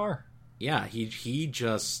bunnies are? Yeah, he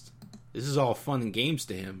just... This is all fun and games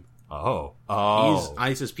to him. Oh. He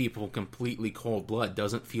ices people completely cold blood,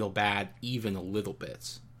 doesn't feel bad even a little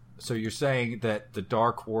bit. So you're saying that the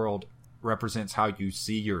dark world represents how you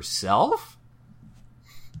see yourself?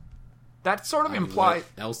 That sort of implies...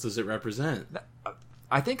 What else does it represent?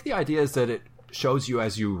 I think the idea is that it shows you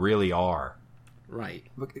as you really are. Right.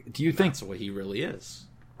 Do you think... That's what he really is.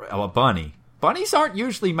 Oh, a bunny. Bunnies aren't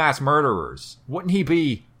usually mass murderers. Wouldn't he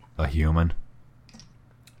be a human?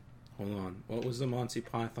 Hold on. What was the Monty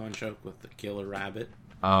Python joke with the killer rabbit?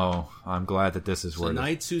 Oh, I'm glad that this is where...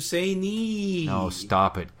 Tonight's who say nee. No,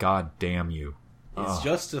 stop it. God damn you. It's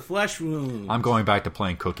just a flesh wound. I'm going back to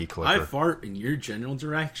playing Cookie Clicker. I fart in your general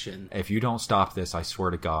direction. If you don't stop this, I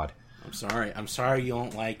swear to God. I'm sorry. I'm sorry you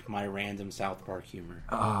don't like my random South Park humor.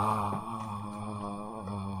 Oh,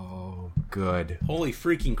 good. Holy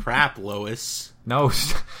freaking crap, Lois. No,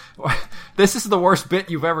 this is the worst bit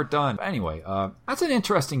you've ever done. Anyway, that's an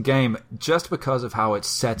interesting game just because of how it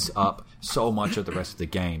sets up so much of the rest of the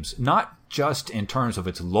games. Not just in terms of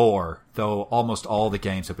its lore, though almost all the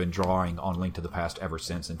games have been drawing on Link to the Past ever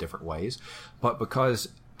since in different ways, but because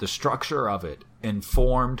the structure of it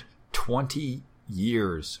informed 20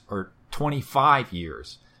 years or 25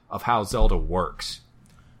 years of how Zelda works.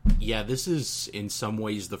 Yeah, this is in some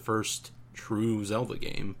ways the first true Zelda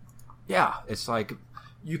game. Yeah, it's like,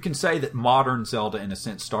 you can say that modern Zelda, in a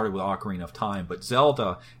sense, started with Ocarina of Time, but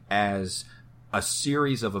Zelda, as a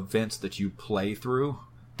series of events that you play through,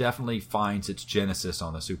 definitely finds its genesis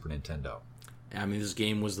on the Super Nintendo. I mean, this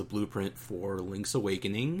game was the blueprint for Link's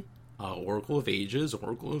Awakening, Oracle of Ages,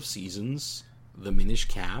 Oracle of Seasons, the Minish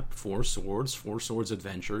Cap, Four Swords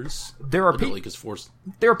Adventures. There are people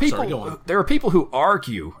who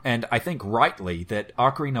argue, and I think rightly, that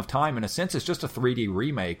Ocarina of Time, in a sense, is just a 3D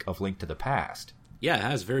remake of Link to the Past. Yeah, it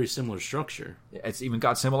has very similar structure. It's even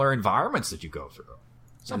got similar environments that you go through.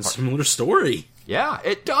 And similar story. Yeah,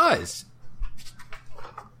 it does.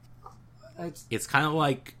 It's kind of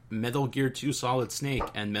like Metal Gear 2 Solid Snake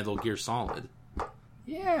and Metal Gear Solid.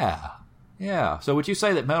 Yeah. So would you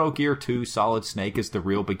say that Metal Gear 2 Solid Snake is the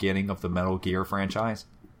real beginning of the Metal Gear franchise?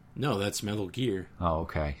 No, that's Metal Gear. Oh,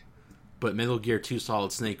 okay. But Metal Gear 2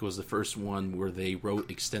 Solid Snake was the first one where they wrote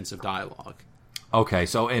extensive dialogue. Okay,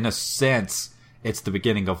 so in a sense, it's the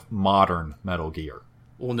beginning of modern Metal Gear.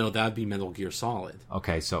 Well, no, that'd be Metal Gear Solid.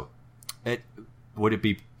 Okay, so would it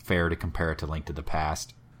be fair to compare it to Link to the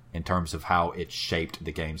Past in terms of how it shaped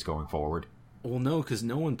the games going forward? Well, no, because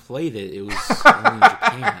no one played it. It was only in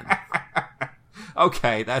Japan.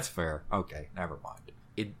 Okay, that's fair. Okay, never mind.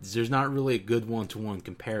 There's not really a good one-to-one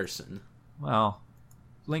comparison. Well,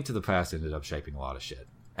 Link to the Past ended up shaping a lot of shit.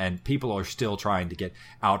 And people are still trying to get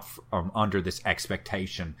out from under this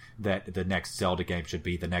expectation that the next Zelda game should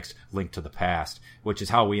be the next Link to the Past, which is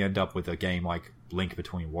how we end up with a game like Link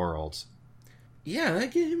Between Worlds. Yeah,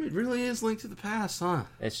 that game, it really is Link to the Past, huh?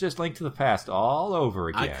 It's just Link to the Past all over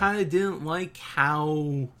again. I kind of didn't like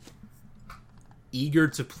how eager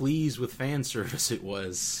to please with fan service it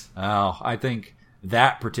was. Oh, I think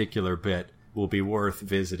that particular bit will be worth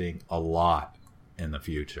visiting a lot in the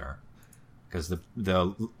future. Because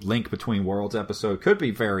the Link Between Worlds episode could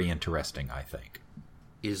be very interesting, I think.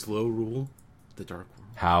 Is Lorule the Dark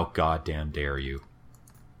World? How goddamn dare you?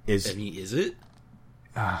 Is it?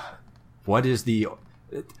 What is the...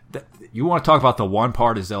 You want to talk about the one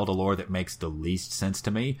part of Zelda lore that makes the least sense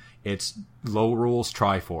to me? It's Lorule's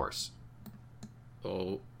Triforce.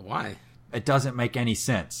 Oh, why? It doesn't make any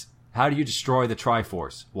sense. How do you destroy the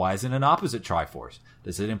Triforce? Why isn't it an opposite Triforce?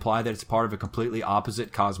 Does it imply that it's part of a completely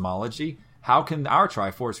opposite cosmology? How can our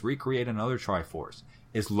Triforce recreate another Triforce?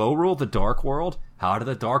 Is Lorule the Dark World? How did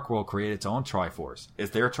the Dark World create its own Triforce?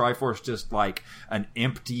 Is their Triforce just like an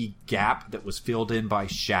empty gap that was filled in by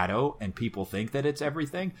shadow and people think that it's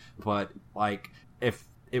everything? But like, if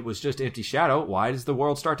it was just empty shadow, why does the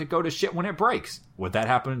world start to go to shit when it breaks? Would that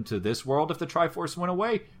happen to this world if the Triforce went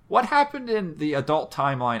away? What happened in the adult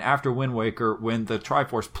timeline after Wind Waker when the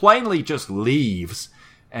Triforce plainly just leaves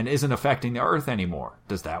and isn't affecting the Earth anymore?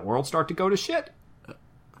 Does that world start to go to shit?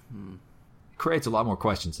 Creates a lot more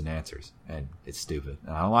questions than answers, and it's stupid,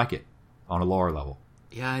 and I don't like it on a lower level.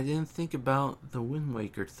 Yeah, I didn't think about the Wind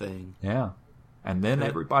Waker thing. Yeah, and then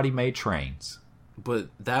everybody made trains, but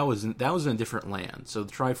that was in a different land, so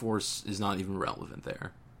the Triforce is not even relevant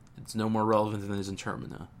there. It's no more relevant than it is in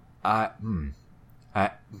Termina. But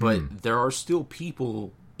there are still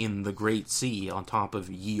people in the Great Sea on top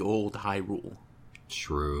of ye old Hyrule.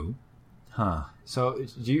 True. Huh. So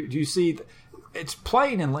do you see? It's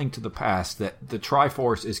plain in Link to the Past that the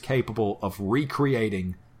Triforce is capable of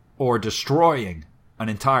recreating or destroying an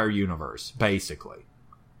entire universe, basically.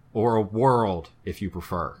 Or a world, if you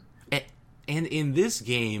prefer. And in this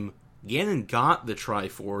game, Ganon got the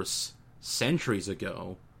Triforce centuries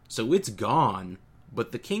ago, so it's gone,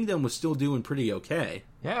 but the kingdom was still doing pretty okay.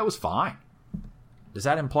 Yeah, it was fine. Does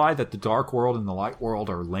that imply that the Dark World and the Light World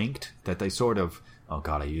are linked? That they sort of... Oh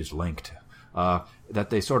god, I used linked. That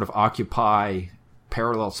they sort of occupy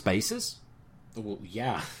parallel spaces? Well,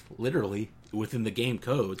 yeah, literally, within the game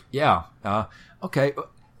code. Yeah, okay,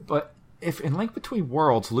 but if in Link Between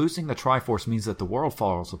Worlds, losing the Triforce means that the world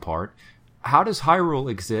falls apart, how does Hyrule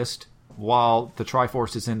exist while the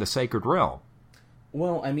Triforce is in the Sacred Realm?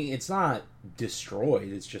 Well, I mean, it's not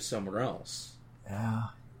destroyed, it's just somewhere else. Yeah,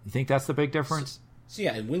 you think that's the big difference? So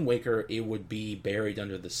yeah, in Wind Waker, it would be buried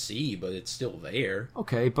under the sea, but it's still there.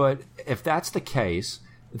 Okay, but if that's the case,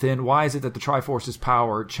 then why is it that the Triforce's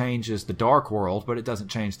power changes the Dark World, but it doesn't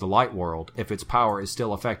change the Light World, if its power is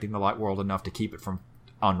still affecting the Light World enough to keep it from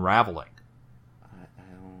unraveling? I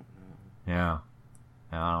don't know. Yeah,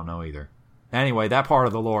 I don't know either. Anyway, that part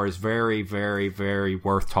of the lore is very, very, very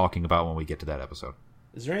worth talking about when we get to that episode.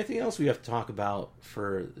 Is there anything else we have to talk about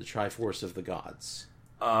for the Triforce of the Gods?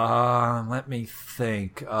 Let me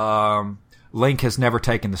think. Link has never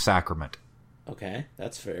taken the sacrament. Okay,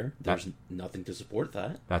 that's fair. There's nothing to support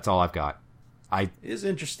that. That's all I've got. It is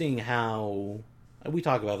interesting how... We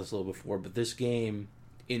talked about this a little before, but this game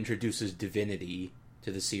introduces divinity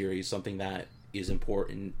to the series, something that is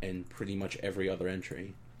important in pretty much every other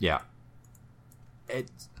entry. Yeah.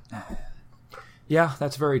 Yeah,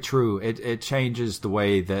 that's very true. It changes the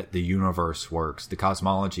way that the universe works. The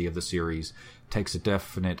cosmology of the series takes a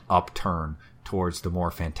definite upturn towards the more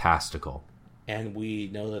fantastistical. And we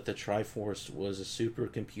know that the Triforce was a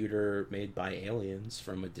supercomputer made by aliens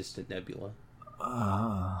from a distant nebula.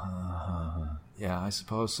 Yeah, I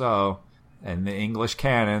suppose so. In the English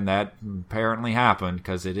canon, that apparently happened,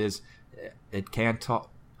 because it can't talk.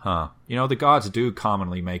 Huh. You know, the gods do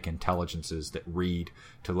commonly make intelligences that read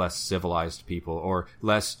to less civilized people, or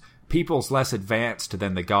peoples less advanced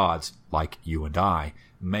than the gods, like you and I,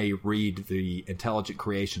 may read the intelligent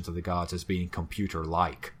creations of the gods as being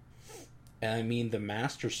computer-like. And I mean, the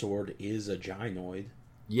Master Sword is a gynoid.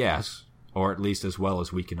 Yes, or at least as well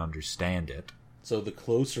as we can understand it. So the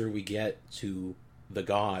closer we get to the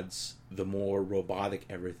gods, the more robotic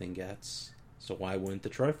everything gets. So why wouldn't the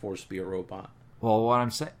Triforce be a robot? Well,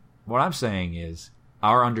 what I'm saying is,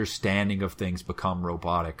 our understanding of things become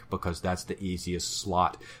robotic because that's the easiest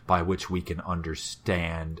slot by which we can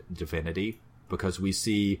understand divinity. Because we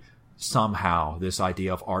see somehow this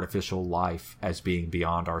idea of artificial life as being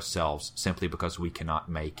beyond ourselves simply because we cannot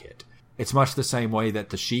make it. It's much the same way that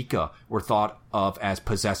the Sheikah were thought of as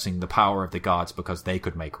possessing the power of the gods because they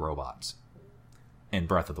could make robots in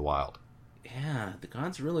Breath of the Wild. Yeah, the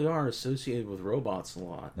gods really are associated with robots a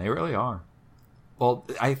lot. They really are. Well,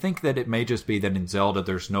 I think that it may just be that in Zelda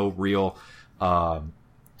there's no real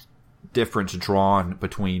difference drawn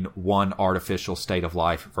between one artificial state of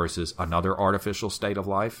life versus another artificial state of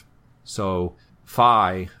life. So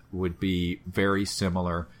Phi would be very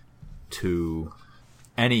similar to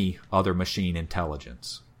any other machine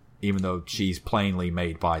intelligence, even though she's plainly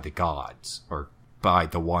made by the gods, or by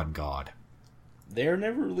the one god. They're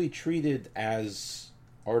never really treated as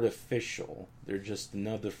artificial. They're just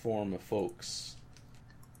another form of folks.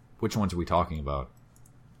 Which ones are we talking about?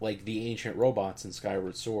 Like the ancient robots in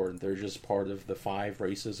Skyward Sword. They're just part of the 5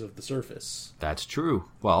 races of the surface. That's true.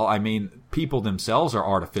 Well, I mean, people themselves are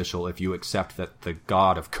artificial if you accept that the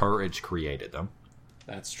god of courage created them.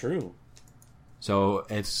 That's true. So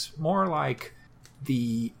it's more like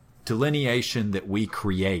the delineation that we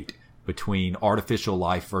create between artificial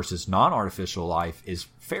life versus non-artificial life is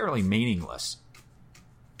fairly meaningless.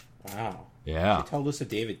 Wow. Yeah. You tell this to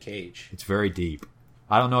David Cage. It's very deep.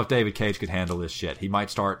 I don't know if David Cage could handle this shit. He might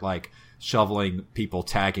start, like, shoveling people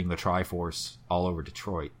tagging the Triforce all over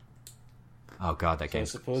Detroit. Oh, God, that game. I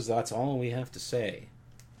suppose that's all we have to say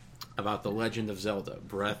about The Legend of Zelda.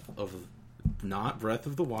 Not Breath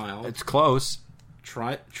of the Wild. It's close.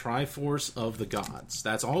 Triforce of the Gods.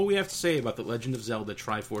 That's all we have to say about The Legend of Zelda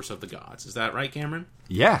Triforce of the Gods. Is that right, Cameron?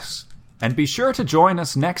 Yes. And be sure to join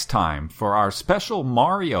us next time for our special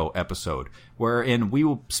Mario episode, wherein we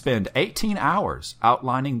will spend 18 hours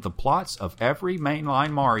outlining the plots of every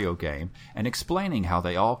mainline Mario game and explaining how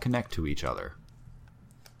they all connect to each other.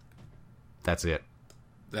 That's it.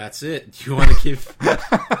 That's it. Do you want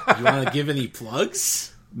to give any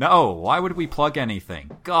plugs? No, why would we plug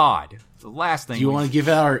anything? God, the last thing. Do you want to give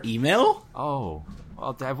out our email? Oh,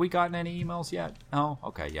 well, have we gotten any emails yet? No?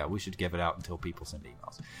 Okay, yeah, we should give it out until people send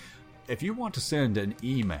emails. If you want to send an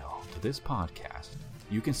email to this podcast,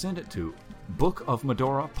 you can send it to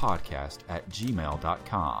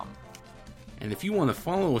bookofmedorapodcast@gmail.com. And if you want to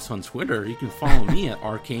follow us on Twitter, you can follow me at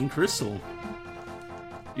Arcane Crystal.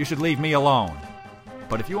 You should leave me alone.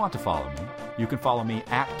 But if you want to follow me, you can follow me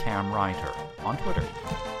at CamWriter on Twitter.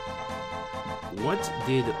 What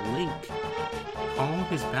did Link call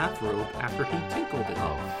his bathrobe after he tinkled it?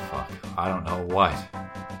 Oh, fuck. I don't know what.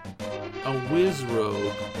 A whiz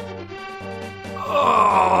robe.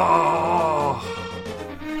 Oh!